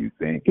 thank you,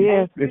 thank you.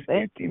 Yes, bless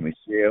Auntie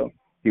Michelle.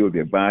 Heal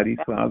their bodies,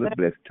 Father.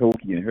 Bless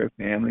Toki and her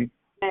family.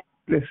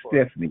 Bless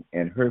Stephanie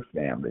and her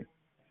family.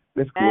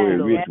 Bless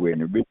Gloria Ridgeway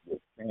and the Ridgeway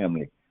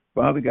family.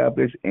 Father God,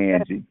 bless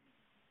Angie.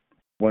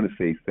 Want to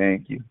say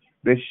thank you.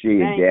 Bless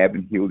Shay and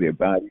Gavin. Heal their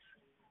bodies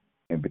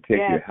and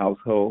protect their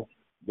household.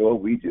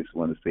 Lord, we just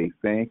want to say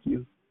thank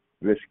you.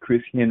 Bless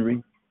Chris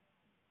Henry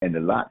and the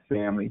Lott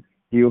family.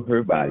 Heal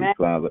her bodies,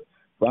 Father.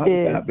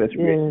 Father God, bless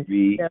Reggie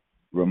Reed,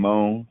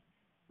 Ramon,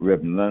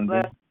 Reverend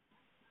London,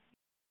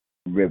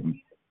 Reverend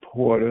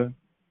Porter,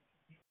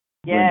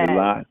 Brenda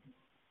Lott.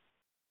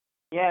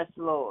 Yes,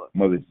 Lord.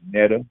 Mother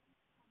Janetta,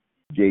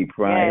 Jay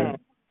Pryor,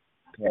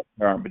 Pat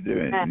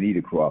Carpenter, and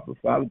Anita Crawford.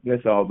 Father,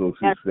 bless all those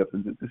who stepped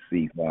into the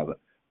sea, Father.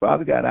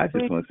 Father God, I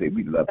just want to say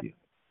we love you.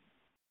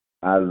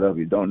 I love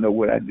you. Don't know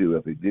what I'd do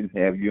if it didn't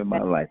have you in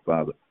my life,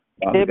 Father.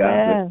 Father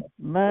God,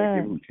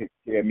 bless who takes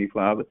care of me,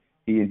 Father,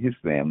 he and his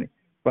family.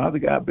 Father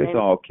God, bless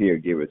all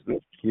caregivers.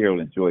 Bless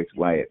Carol and Joyce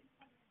Wyatt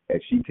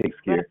as she takes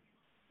care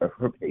of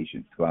her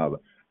patients, Father.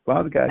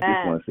 Father God, I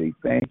just want to say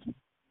thank you.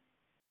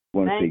 I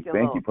want to say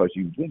thank you because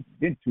you've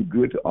been too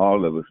good to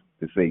all of us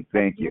to say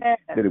thank you.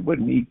 That it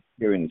wasn't me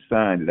carrying a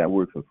sign that I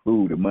work for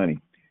food or money.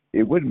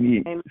 It wasn't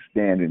me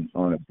standing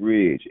on a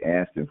bridge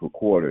asking for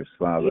quarters,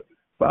 Father.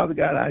 Father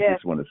God, I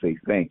just want to say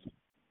thank you.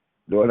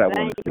 Lord, I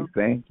want to say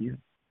thank you.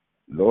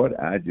 Lord,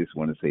 I just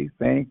want to say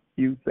thank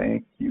you,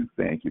 thank you,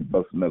 thank you.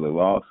 Bless Mother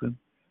Lawson.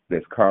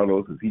 Bless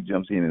Carlos as he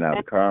jumps in and out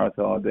of cars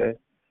all day.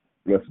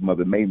 Bless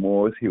Mother May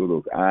Morris. Heal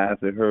those eyes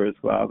of hers,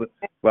 Father.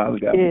 Father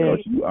God, because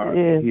you are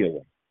a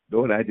healer.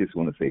 Lord, I just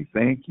want to say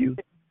thank you,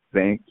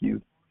 thank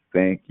you,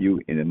 thank you.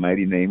 In the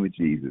mighty name of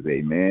Jesus.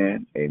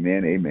 Amen,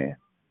 amen, amen.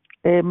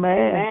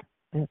 Amen.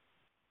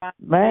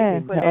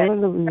 Amen.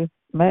 Hallelujah.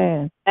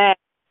 Man.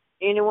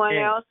 Anyone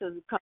else has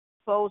come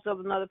close of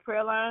another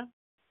prayer line?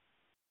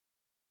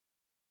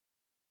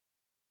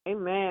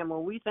 Amen.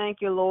 Well, we thank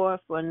you, Lord,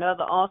 for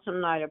another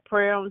awesome night of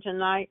prayer on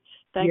tonight.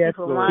 Thank you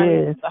for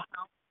reminding the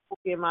house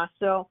and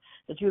myself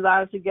that you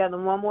allowed us together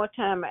one more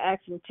time. I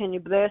ask you to continue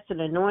to bless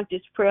and anoint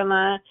this prayer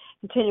line.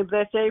 Continue to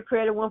bless every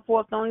prayer that went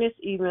forth on this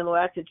evening, Lord.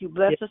 I ask that you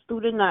bless us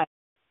through the night.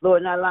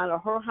 Lord, not allow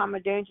her harm or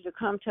danger to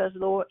come to us,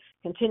 Lord.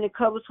 Continue to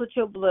cover us with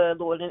your blood,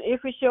 Lord. And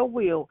if it's your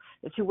will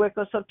that you wake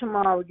us up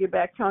tomorrow, we get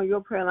back on your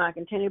prayer line.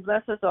 Continue to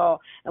bless us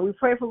all. And we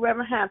pray for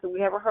Reverend Hampton.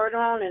 We haven't heard her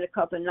on in a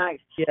couple of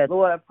nights.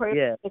 Lord, I pray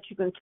that you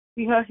can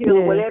be her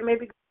healer, whatever may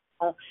be going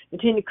on.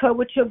 Continue to cover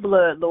with your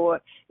blood, Lord.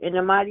 In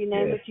the mighty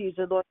name of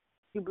Jesus, Lord.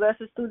 You bless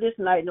us through this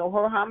night, no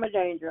harm or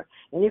danger.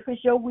 And if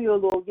it's your will,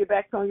 Lord, get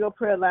back on your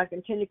prayer line.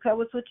 Continue to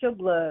cover us with your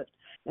blood.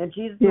 In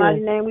Jesus' mighty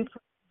name we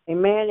pray.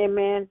 Amen,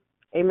 amen.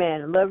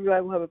 Amen. I love you.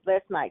 Everyone have a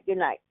blessed night. Good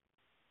night.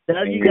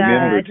 Love you guys.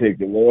 Remember to take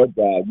the Lord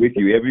God with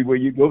you everywhere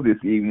you go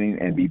this evening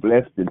and be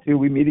blessed until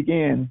we meet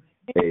again.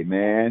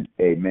 Amen.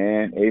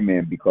 Amen.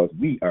 Amen. Because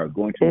we are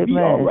going to be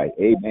all right.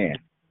 Amen.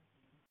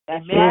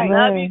 That's right.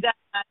 Love you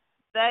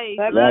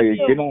guys. Love you.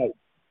 Good night.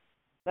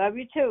 Love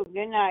you too.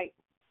 Good night.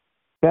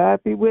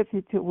 God be with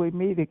you till we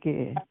meet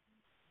again.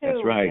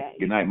 That's right.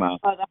 Good night, Mom.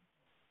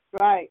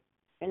 Right.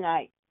 Good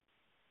night.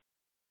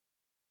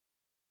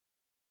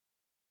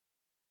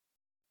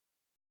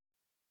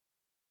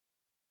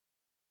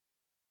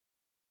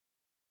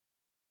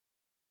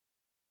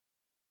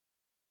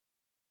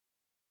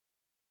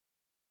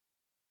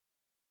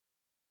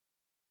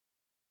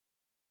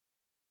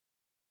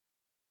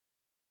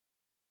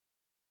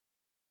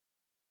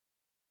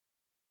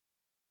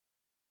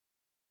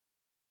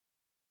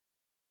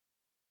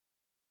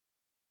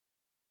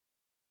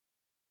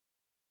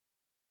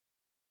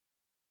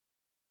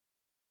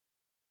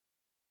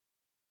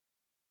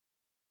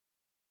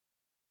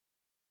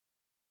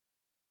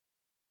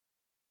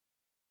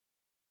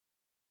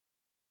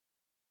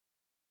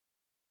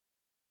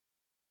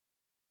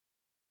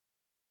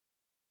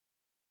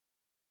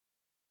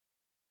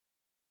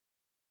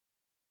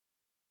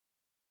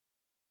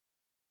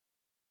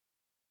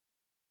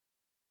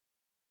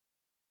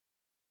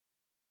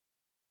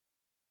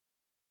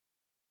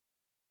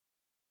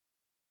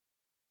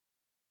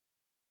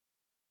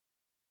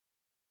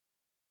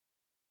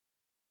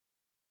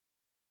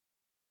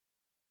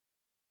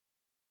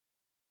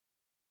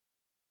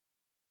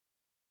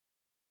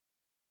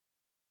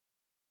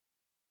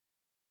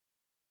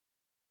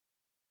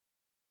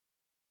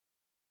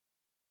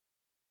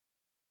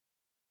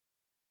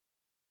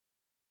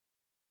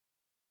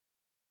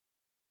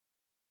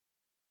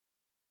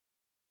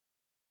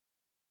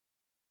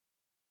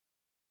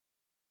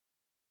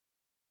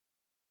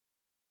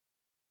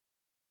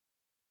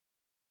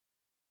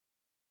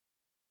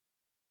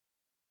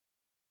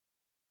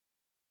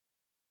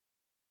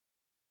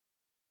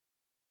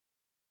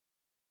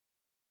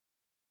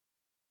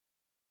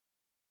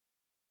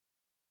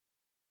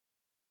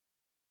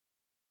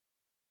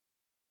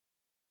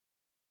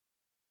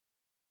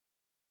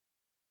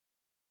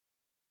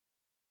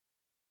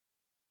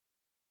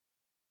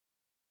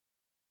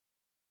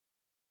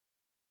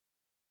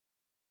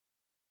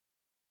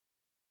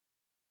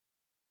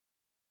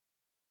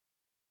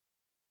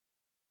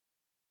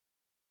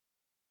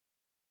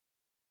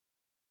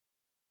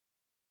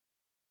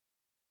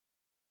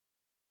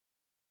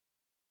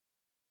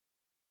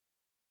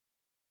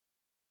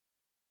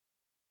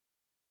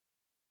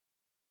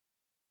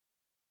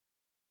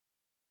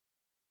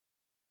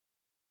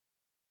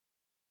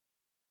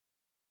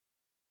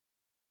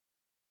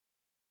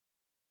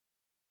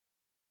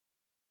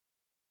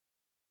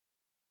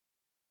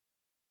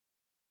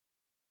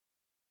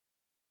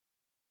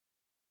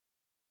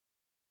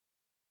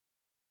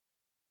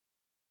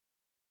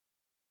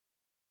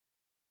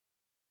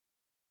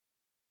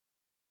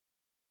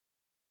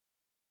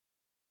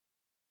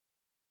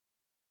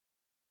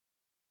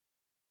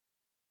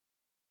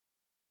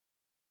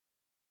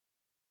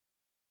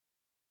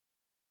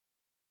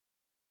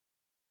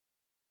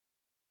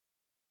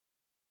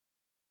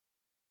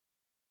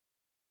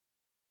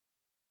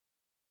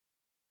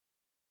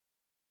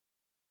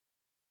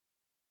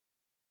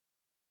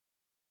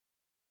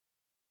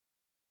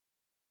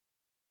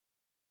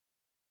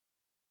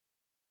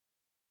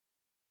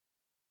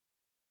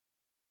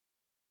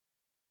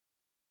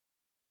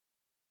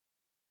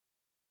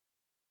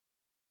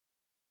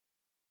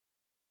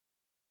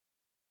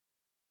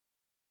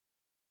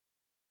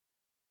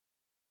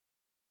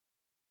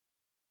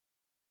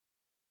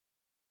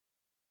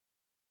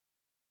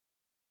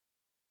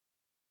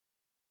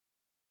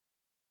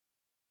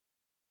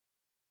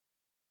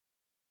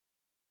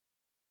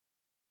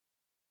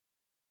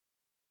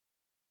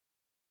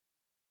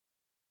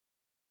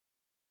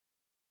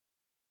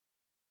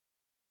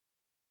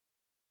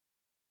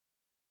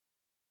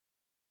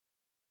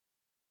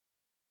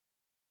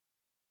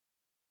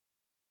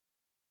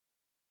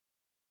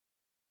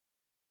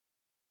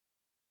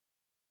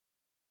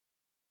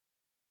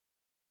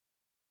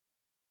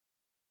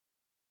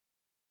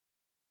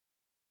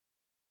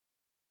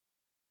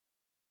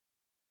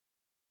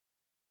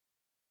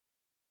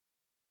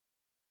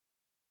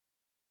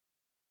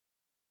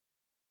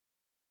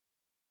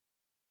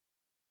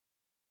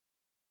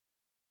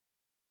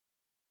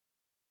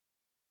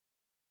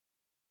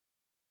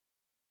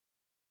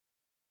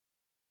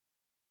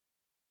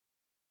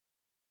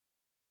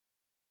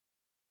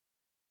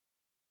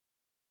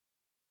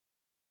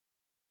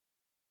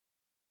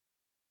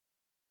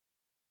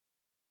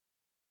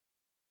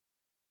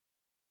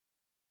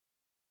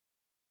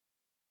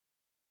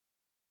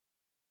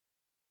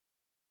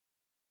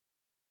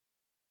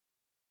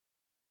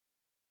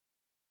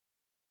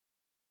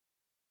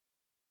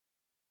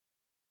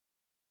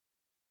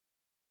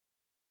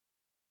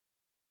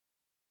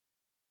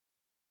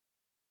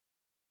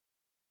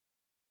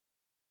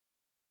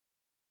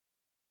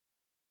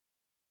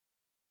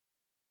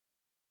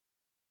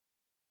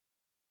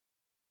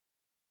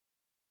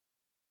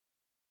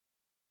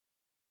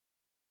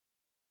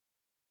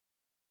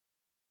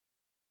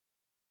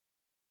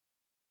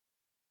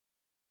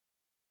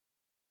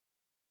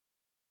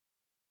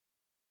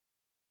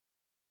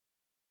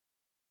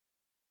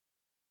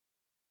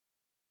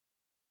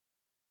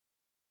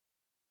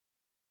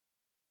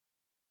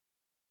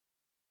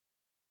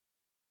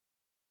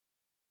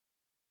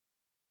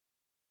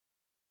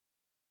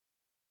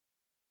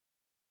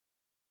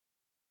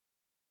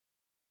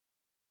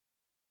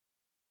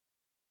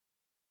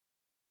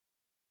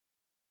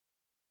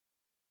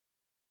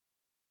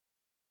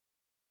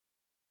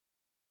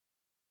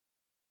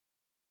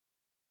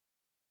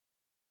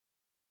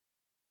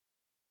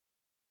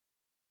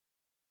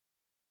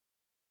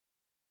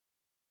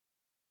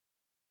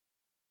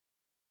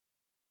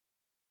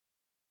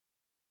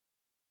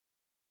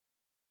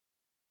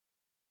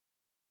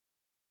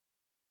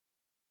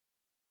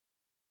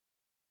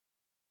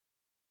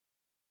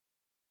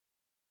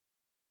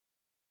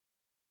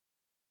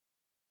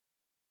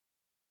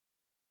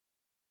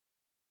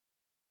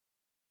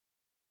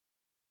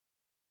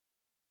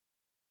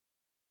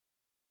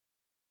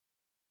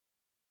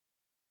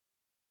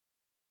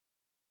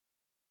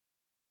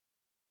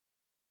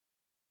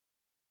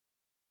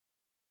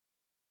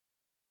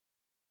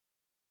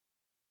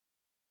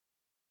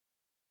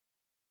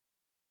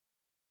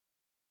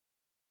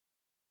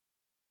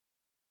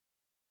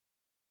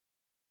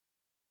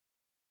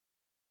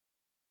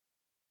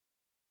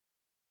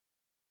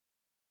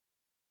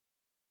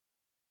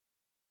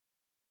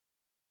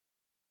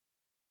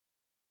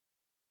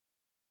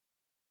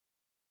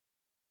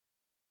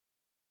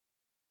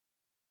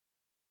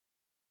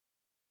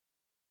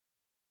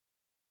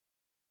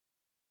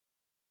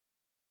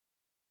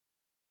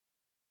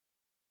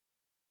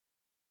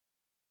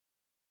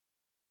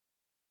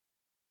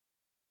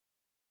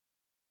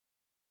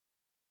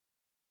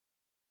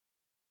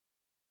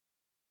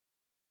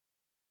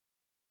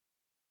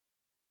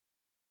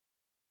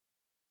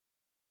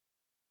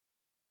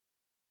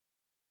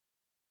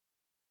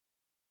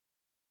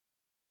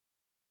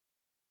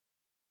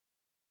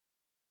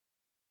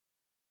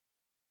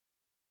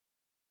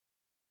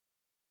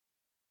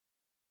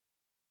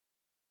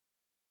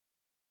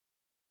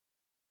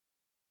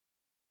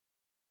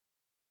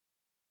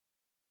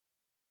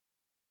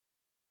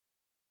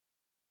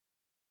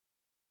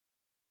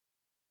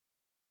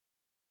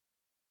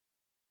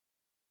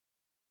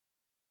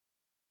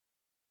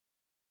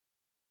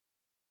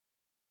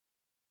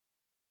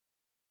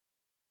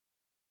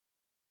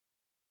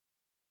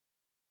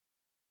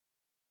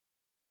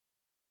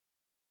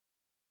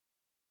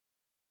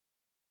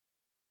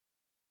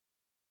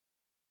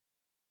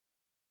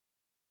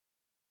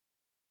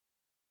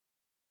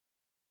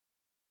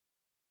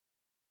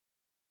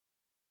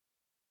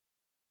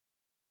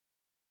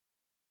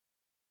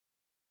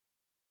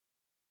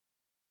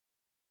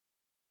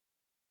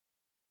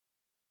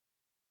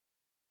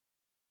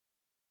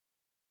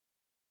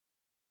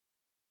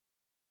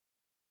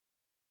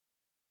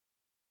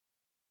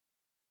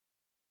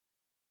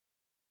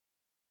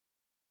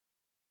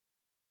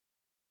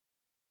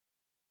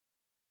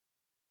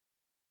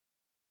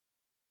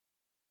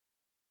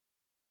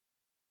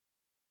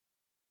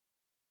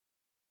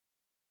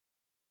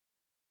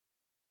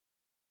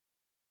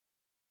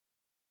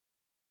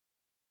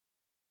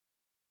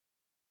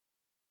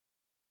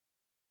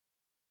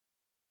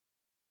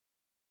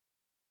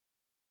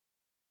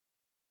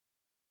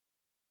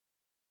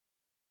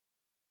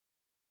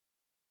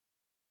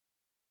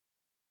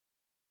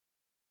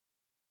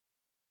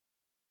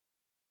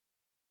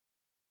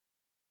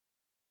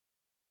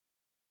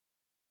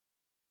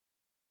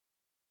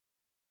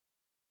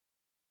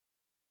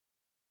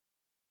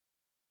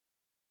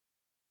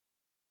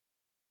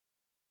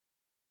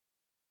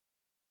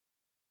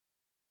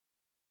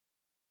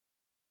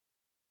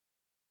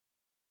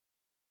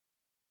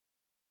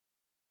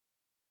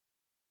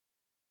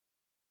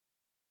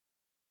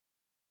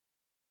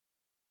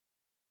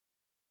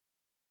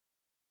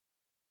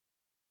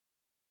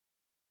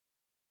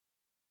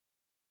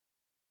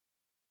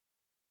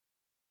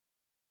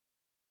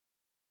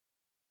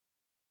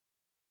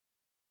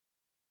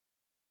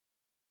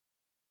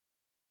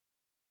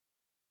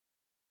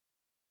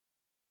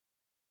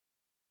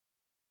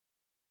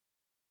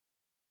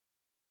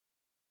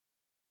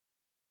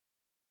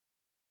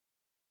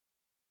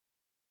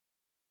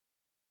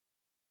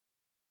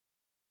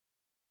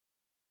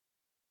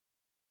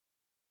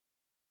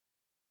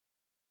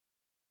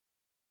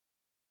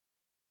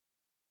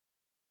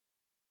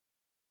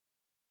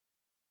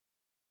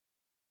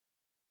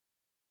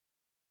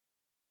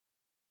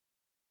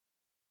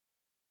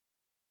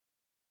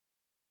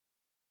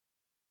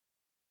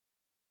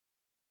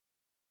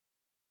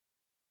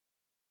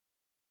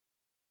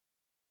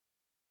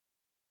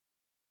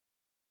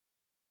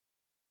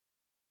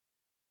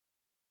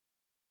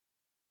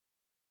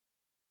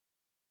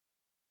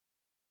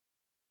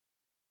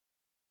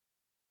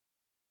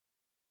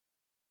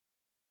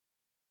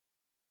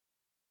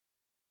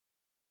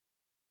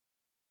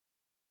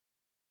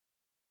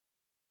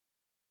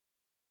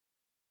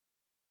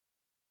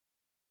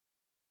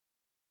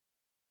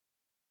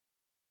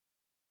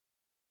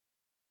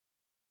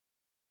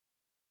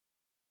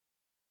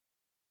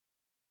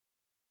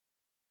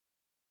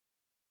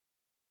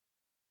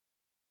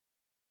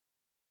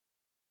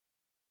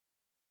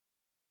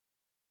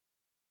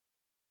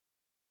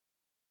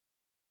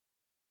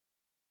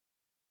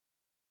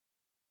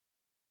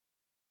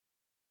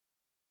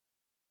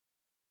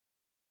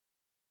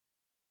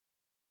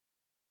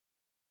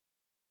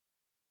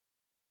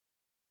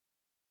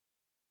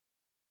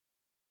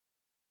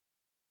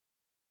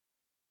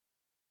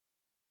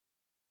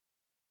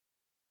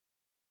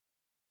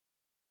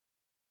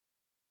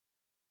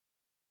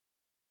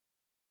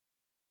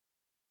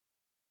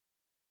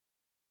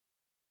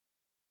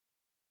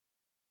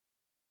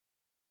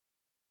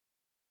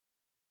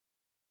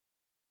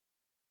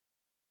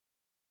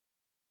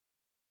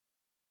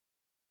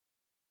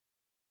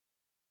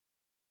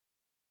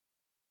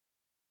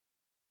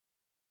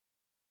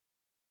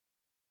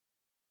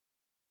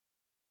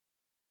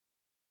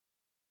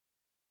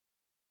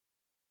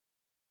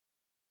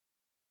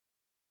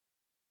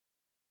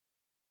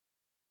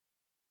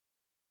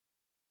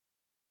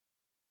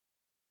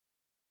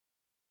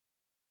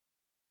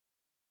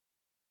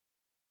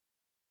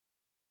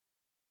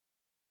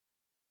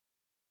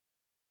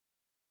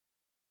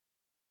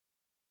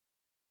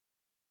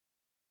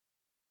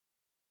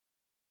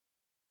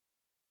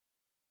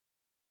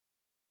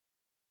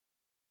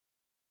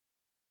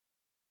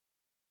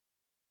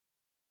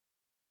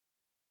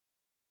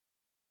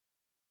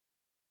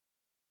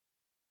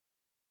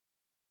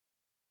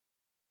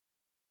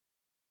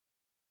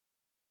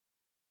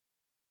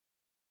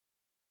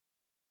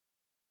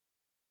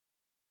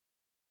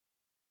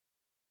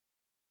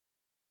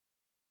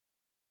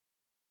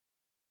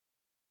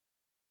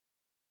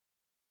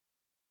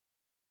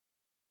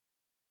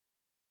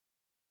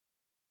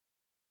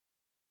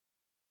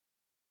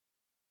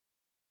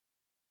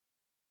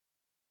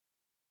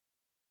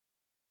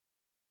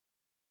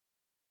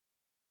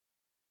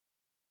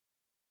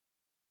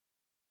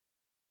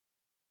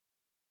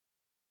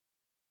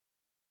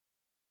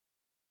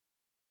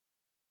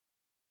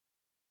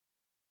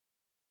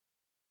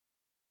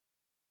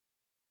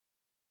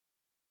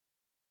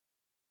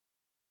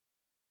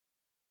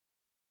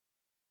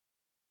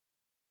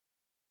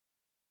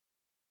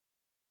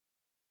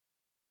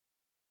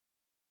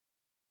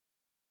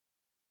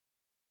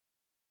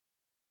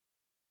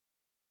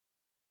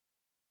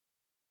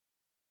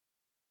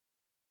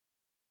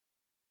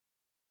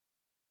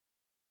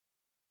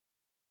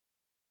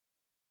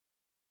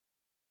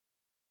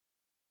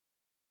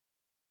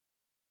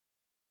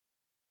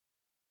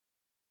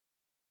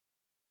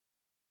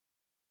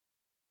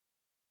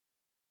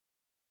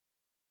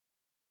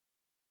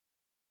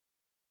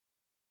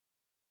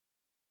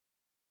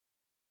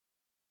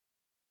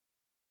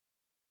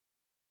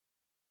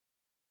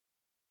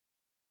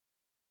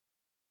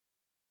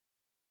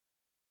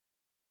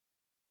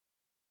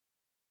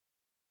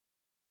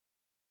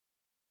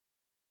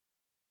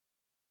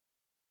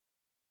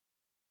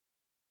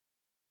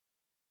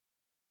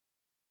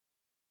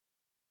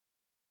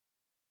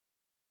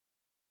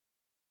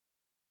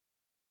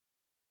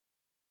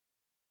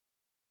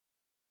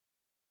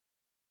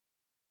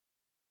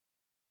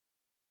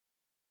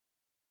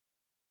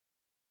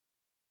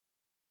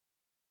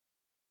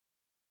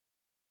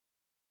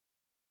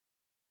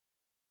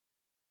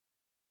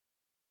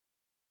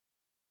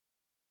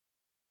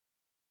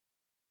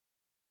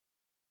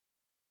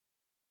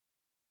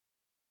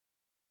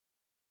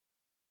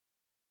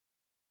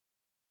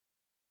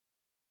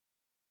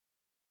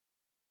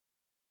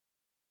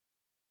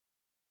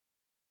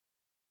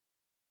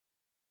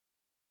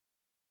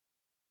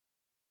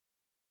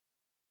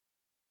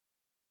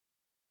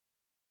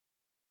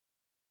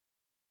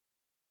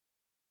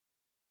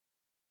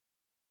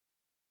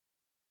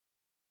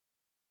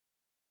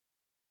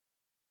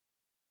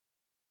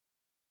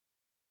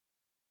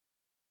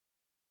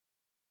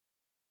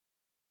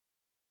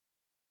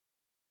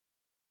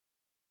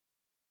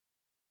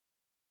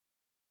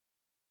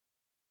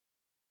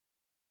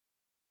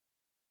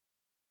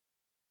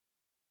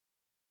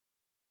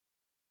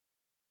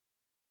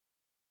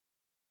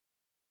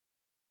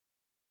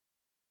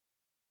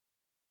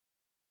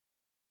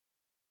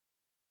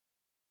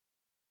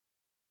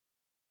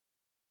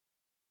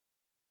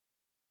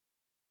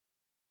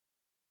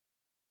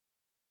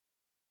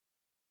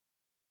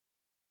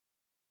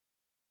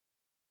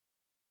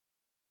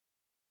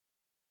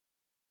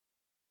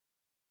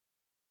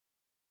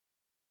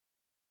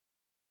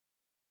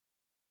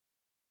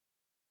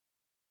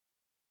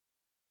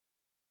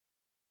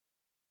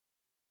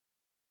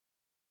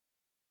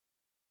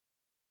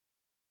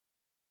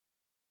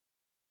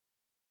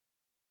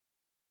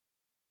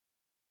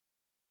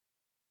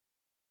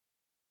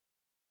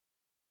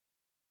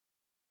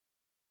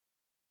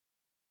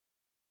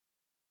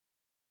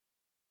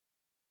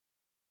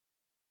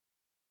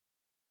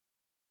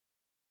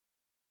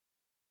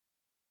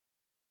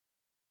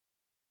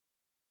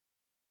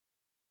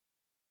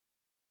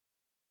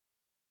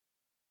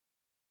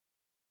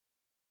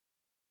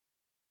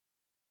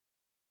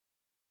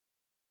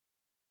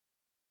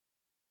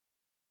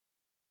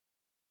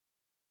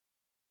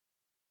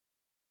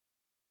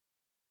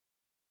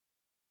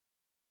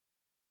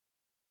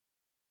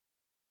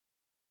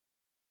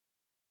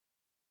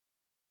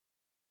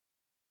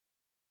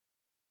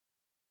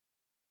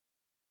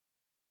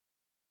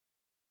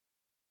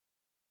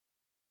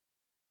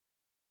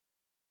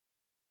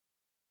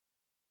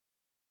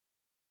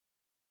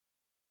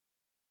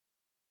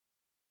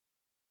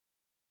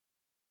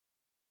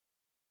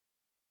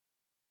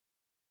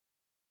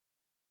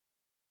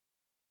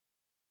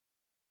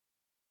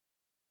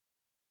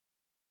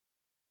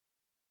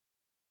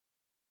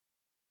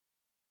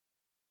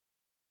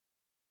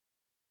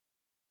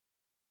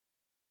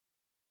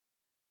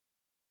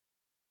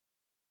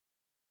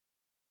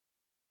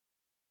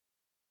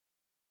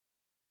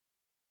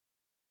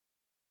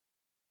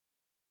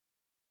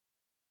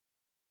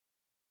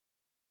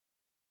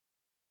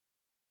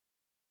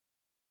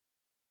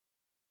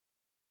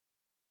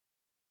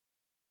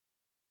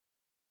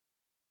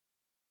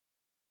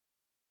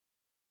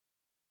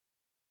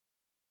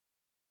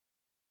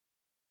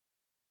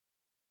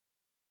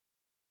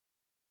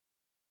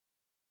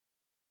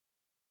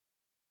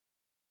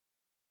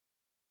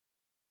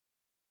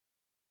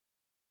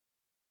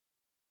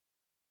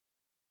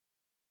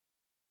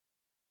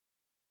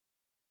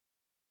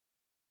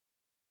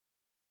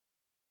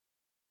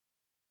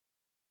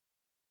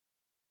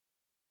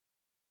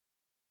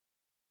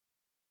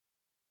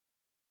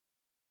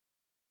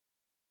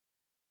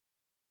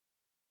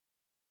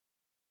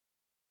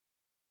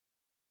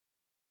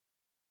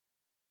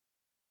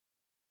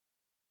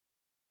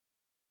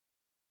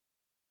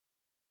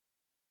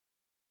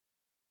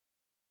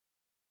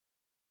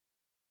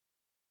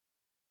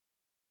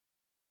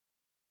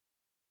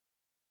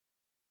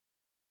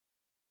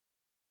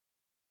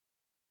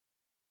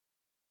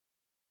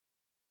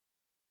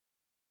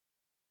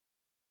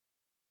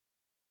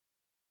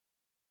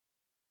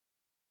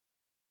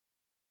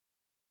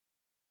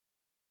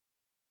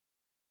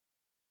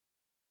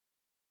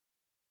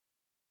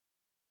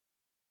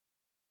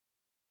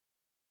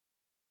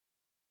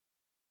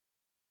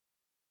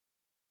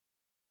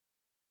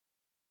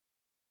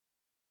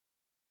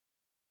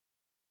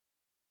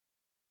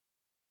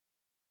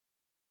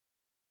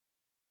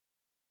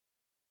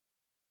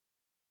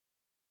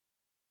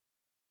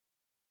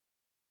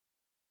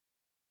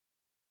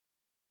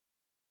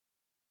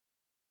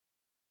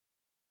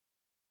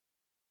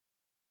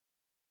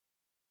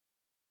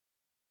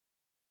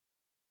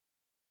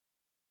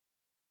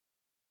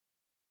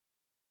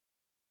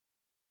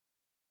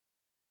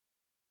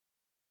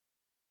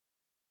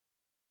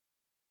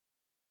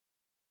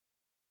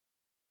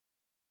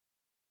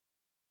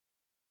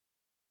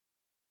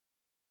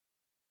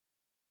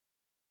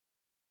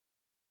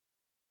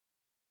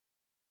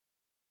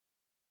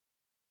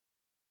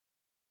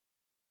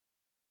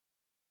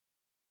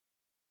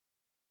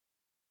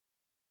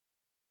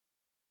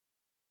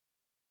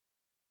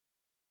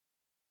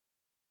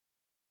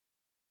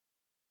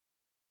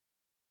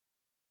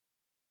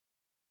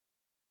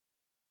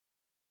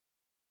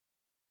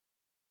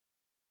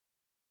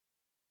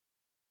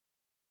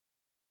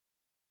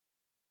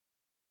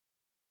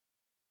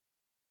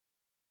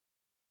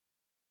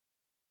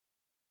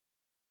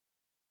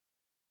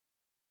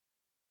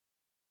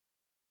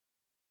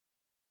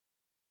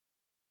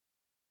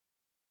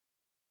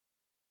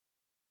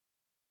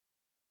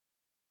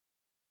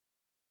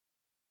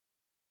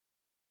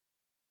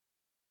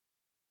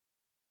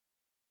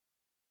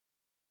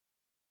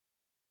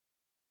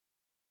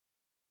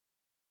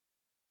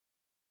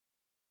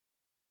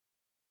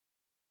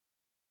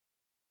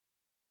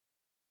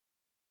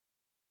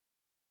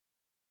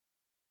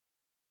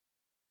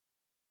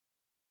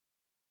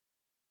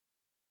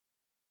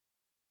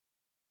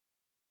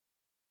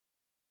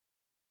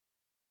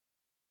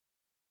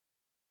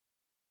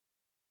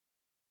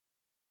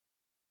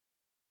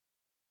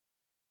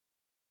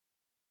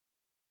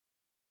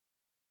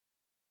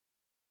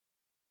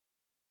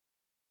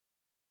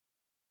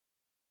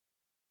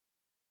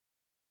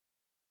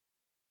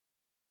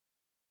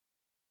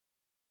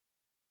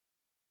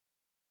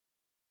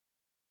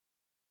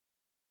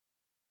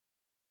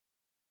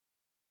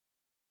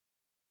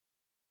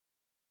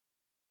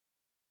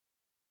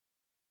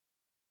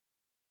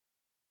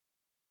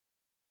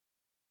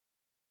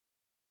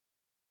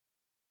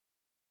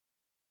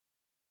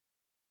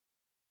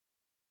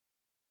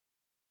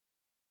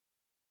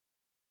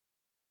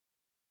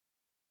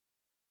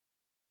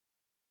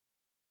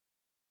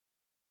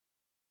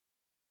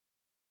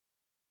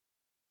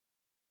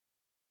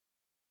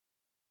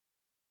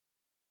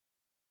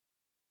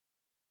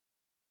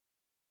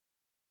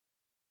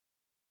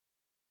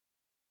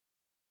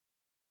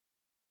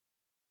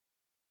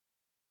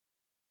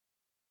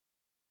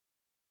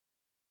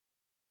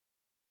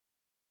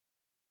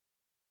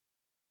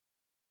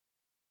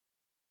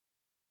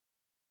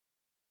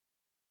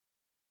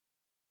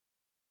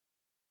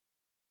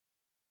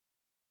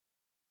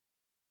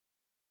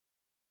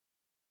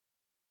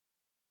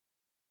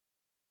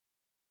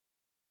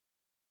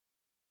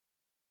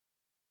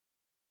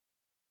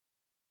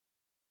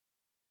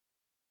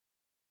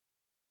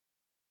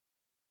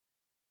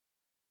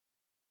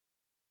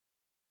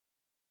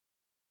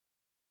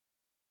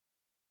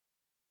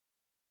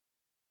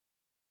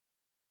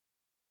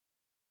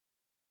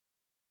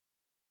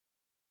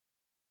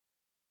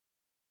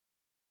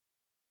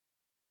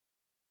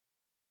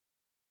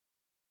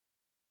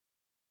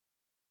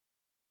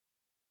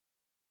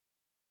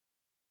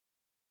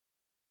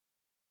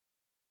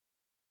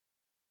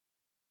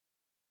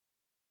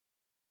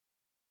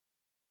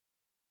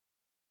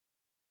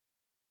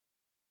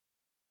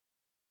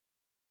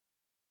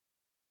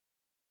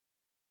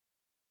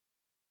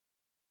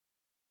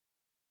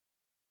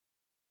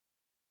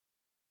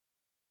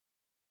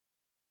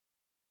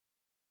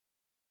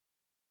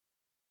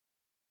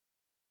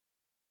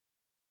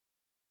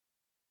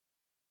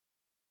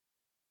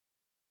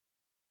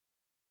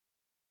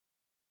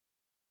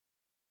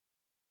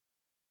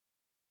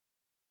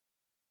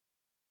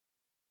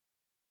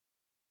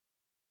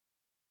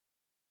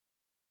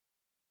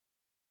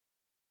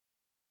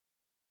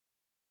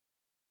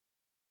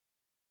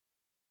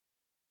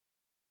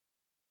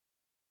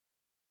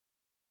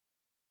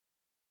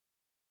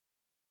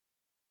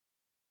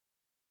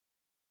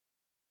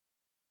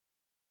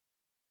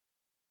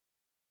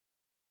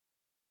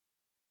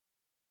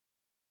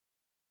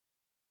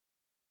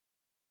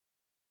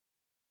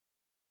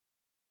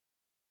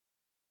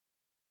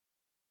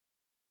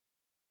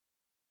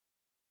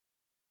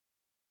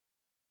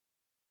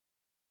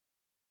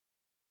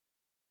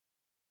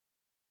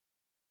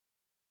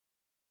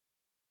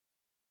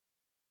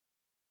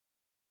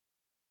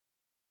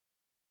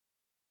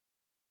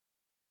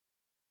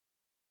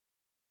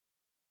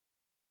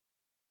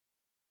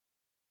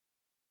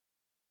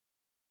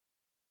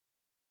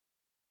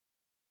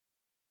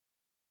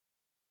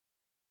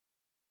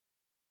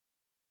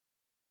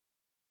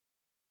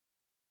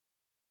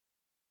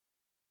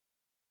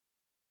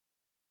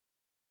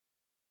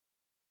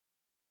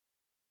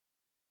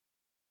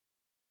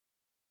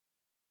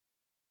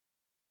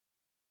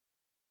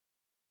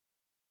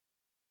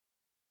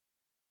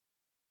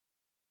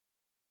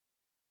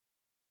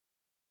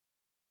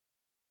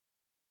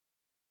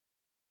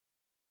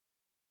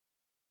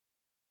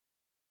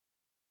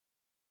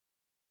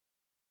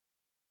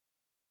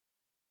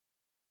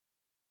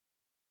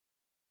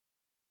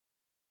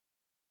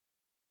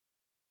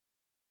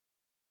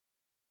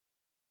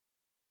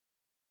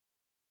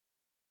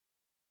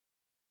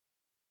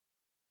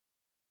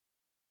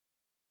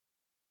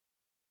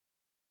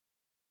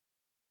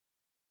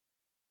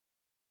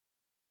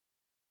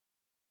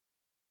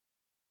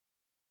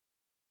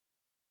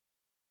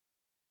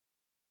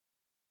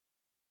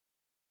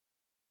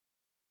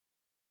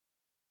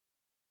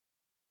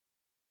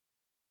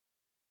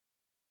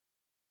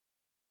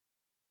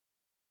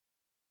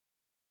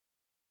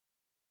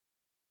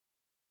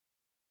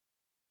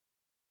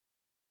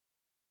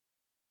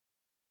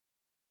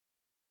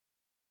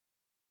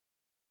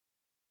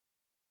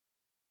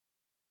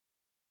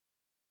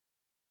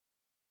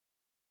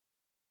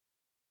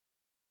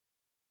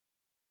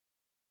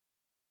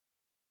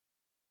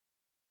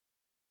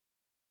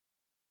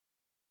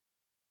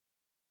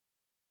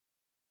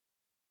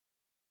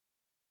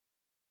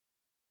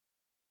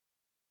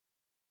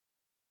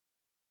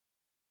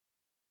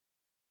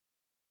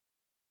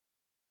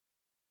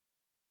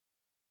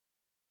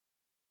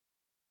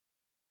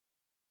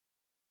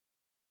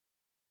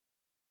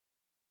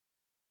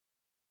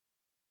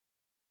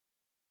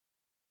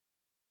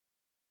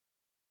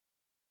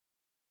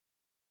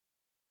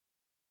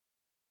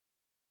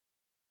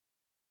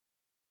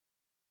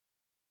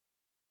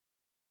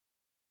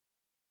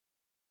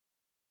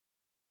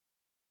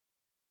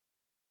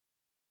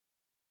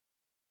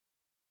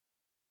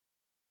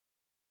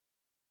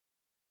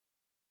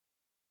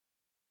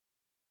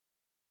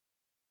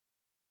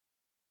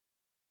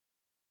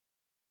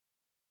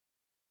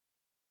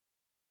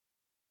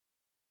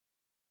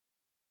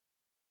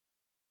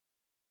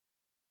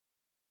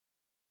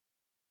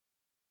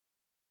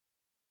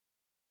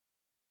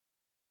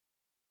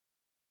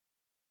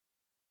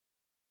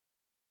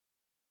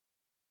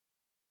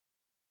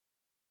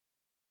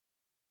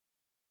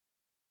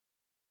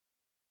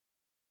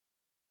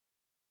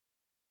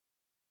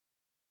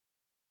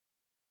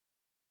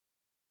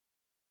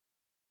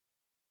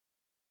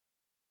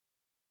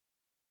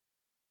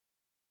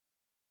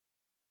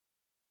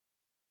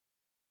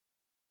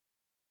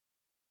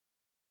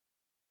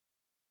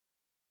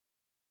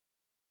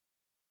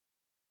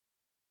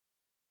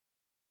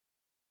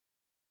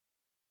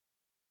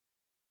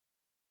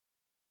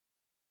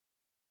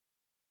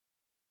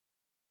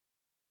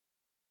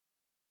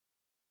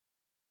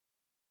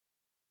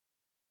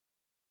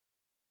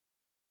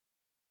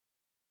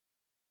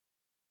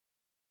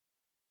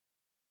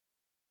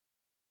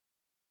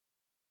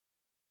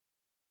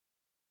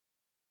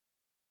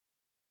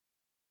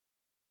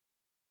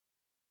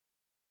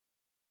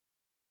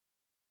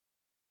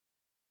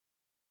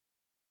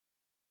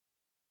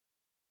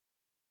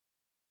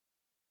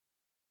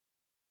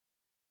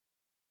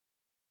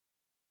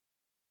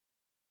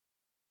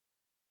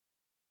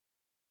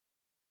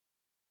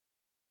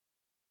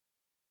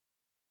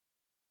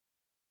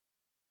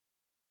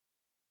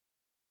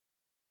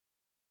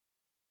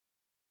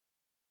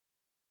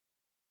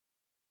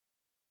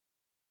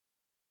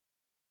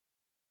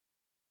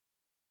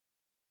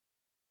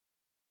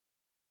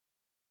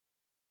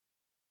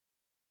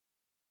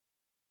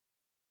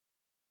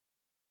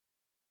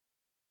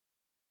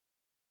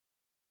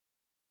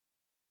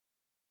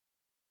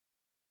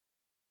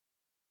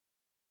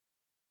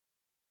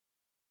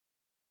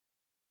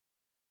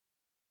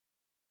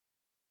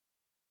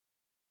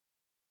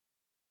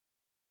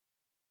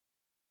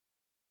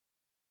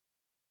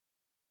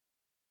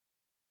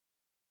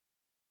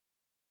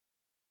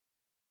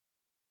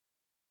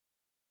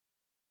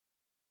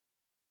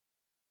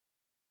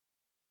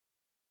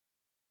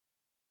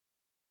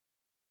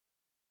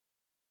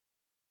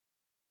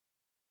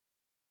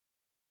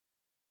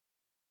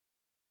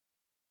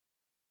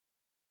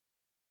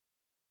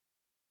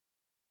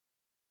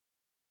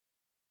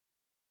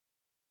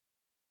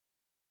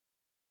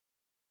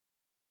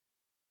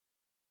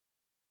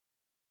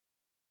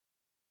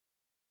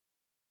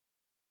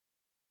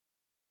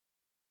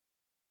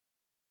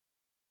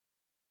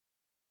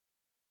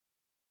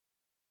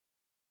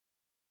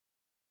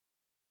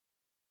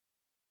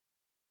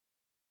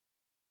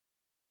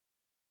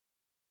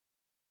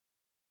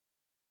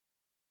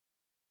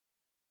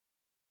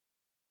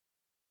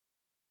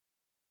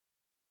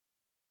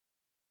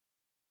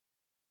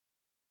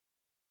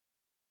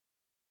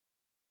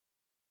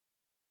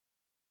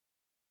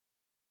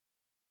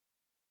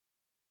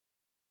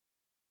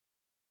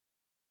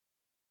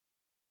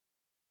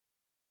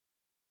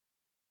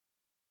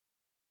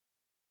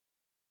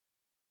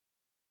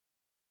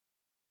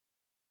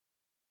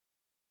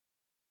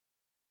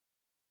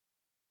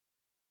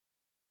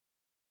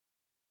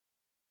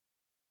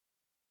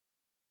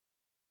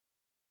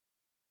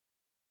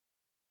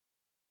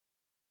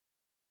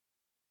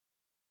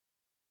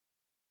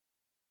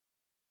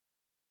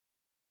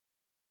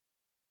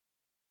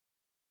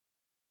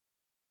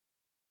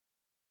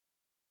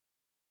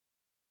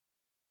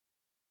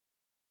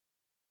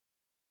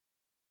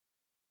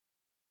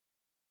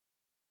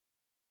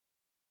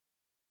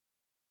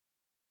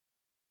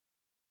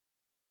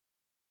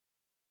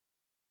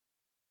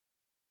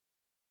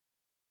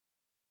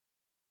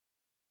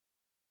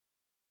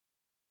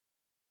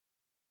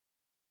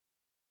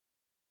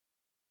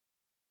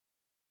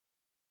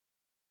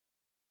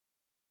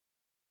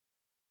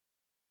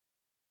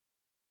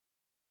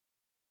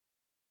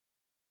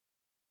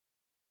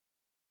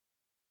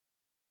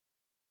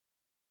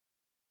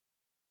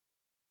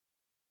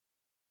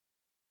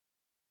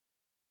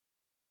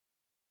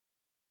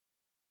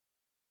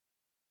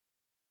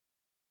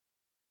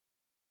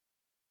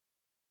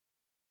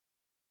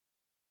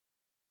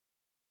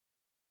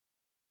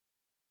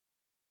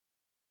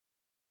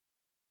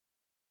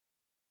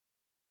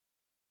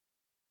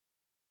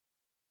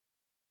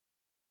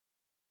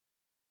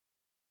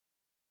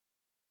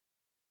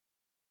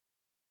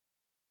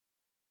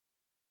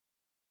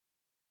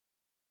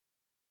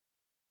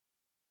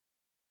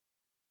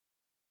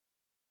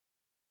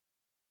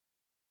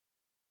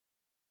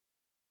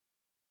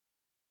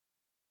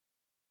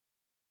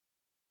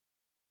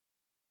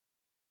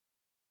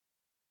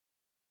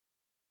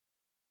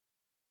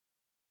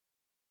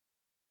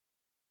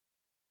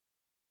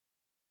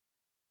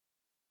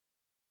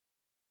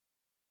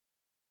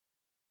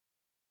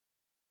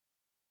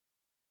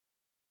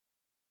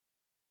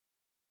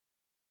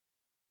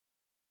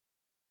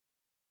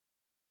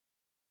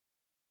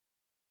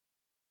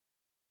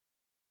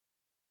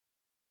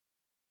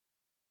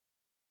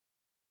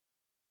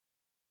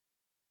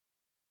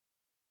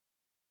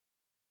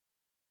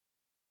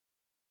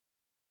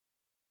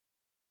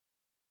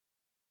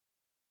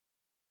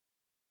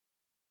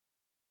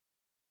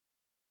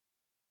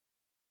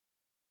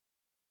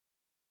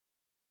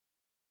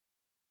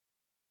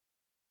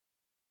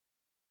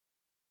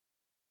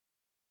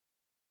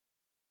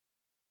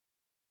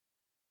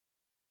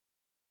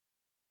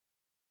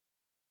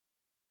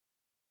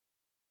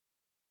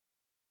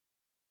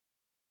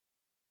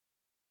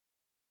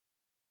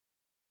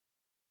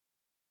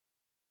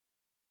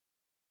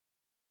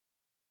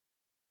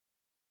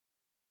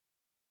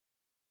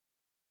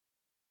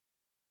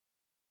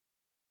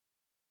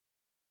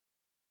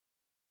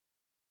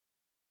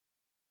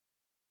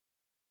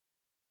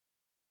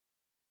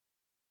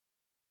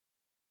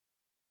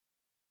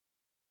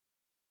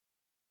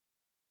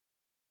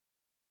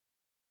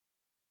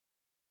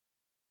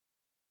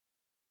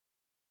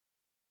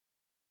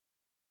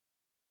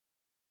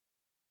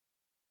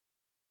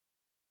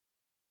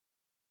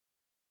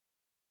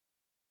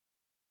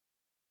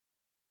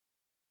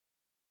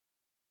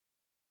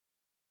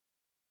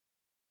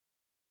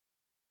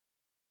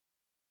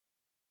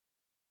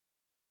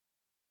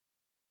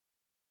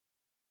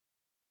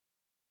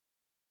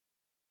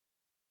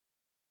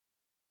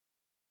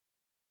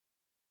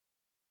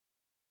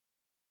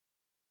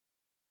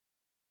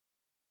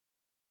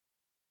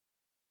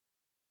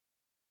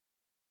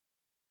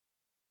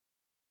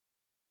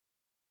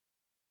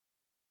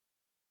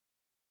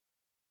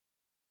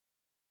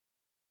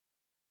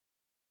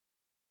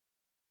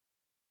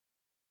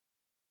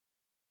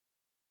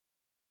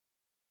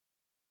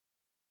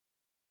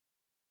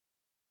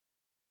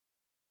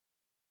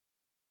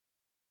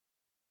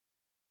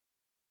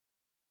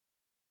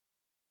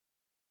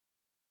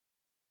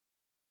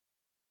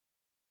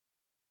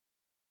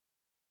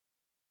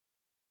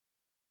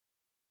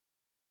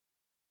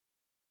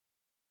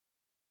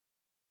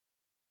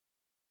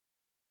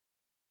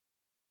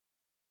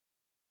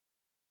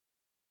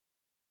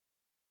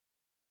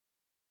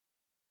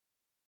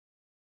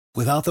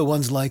 Without the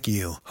ones like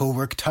you, who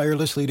work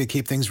tirelessly to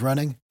keep things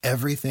running,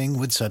 everything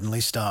would suddenly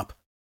stop.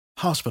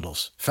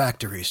 Hospitals,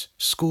 factories,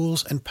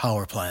 schools, and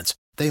power plants,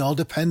 they all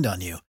depend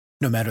on you.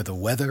 No matter the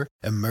weather,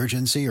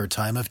 emergency, or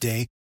time of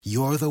day,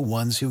 you're the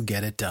ones who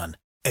get it done.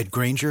 At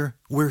Grainger,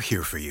 we're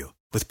here for you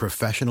with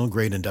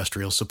professional-grade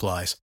industrial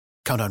supplies.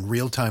 Count on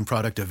real-time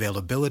product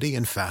availability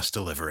and fast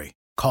delivery.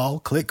 Call,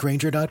 click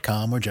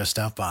Grainger.com, or just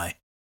stop by.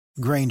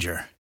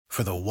 Grainger,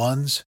 for the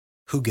ones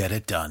who get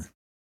it done.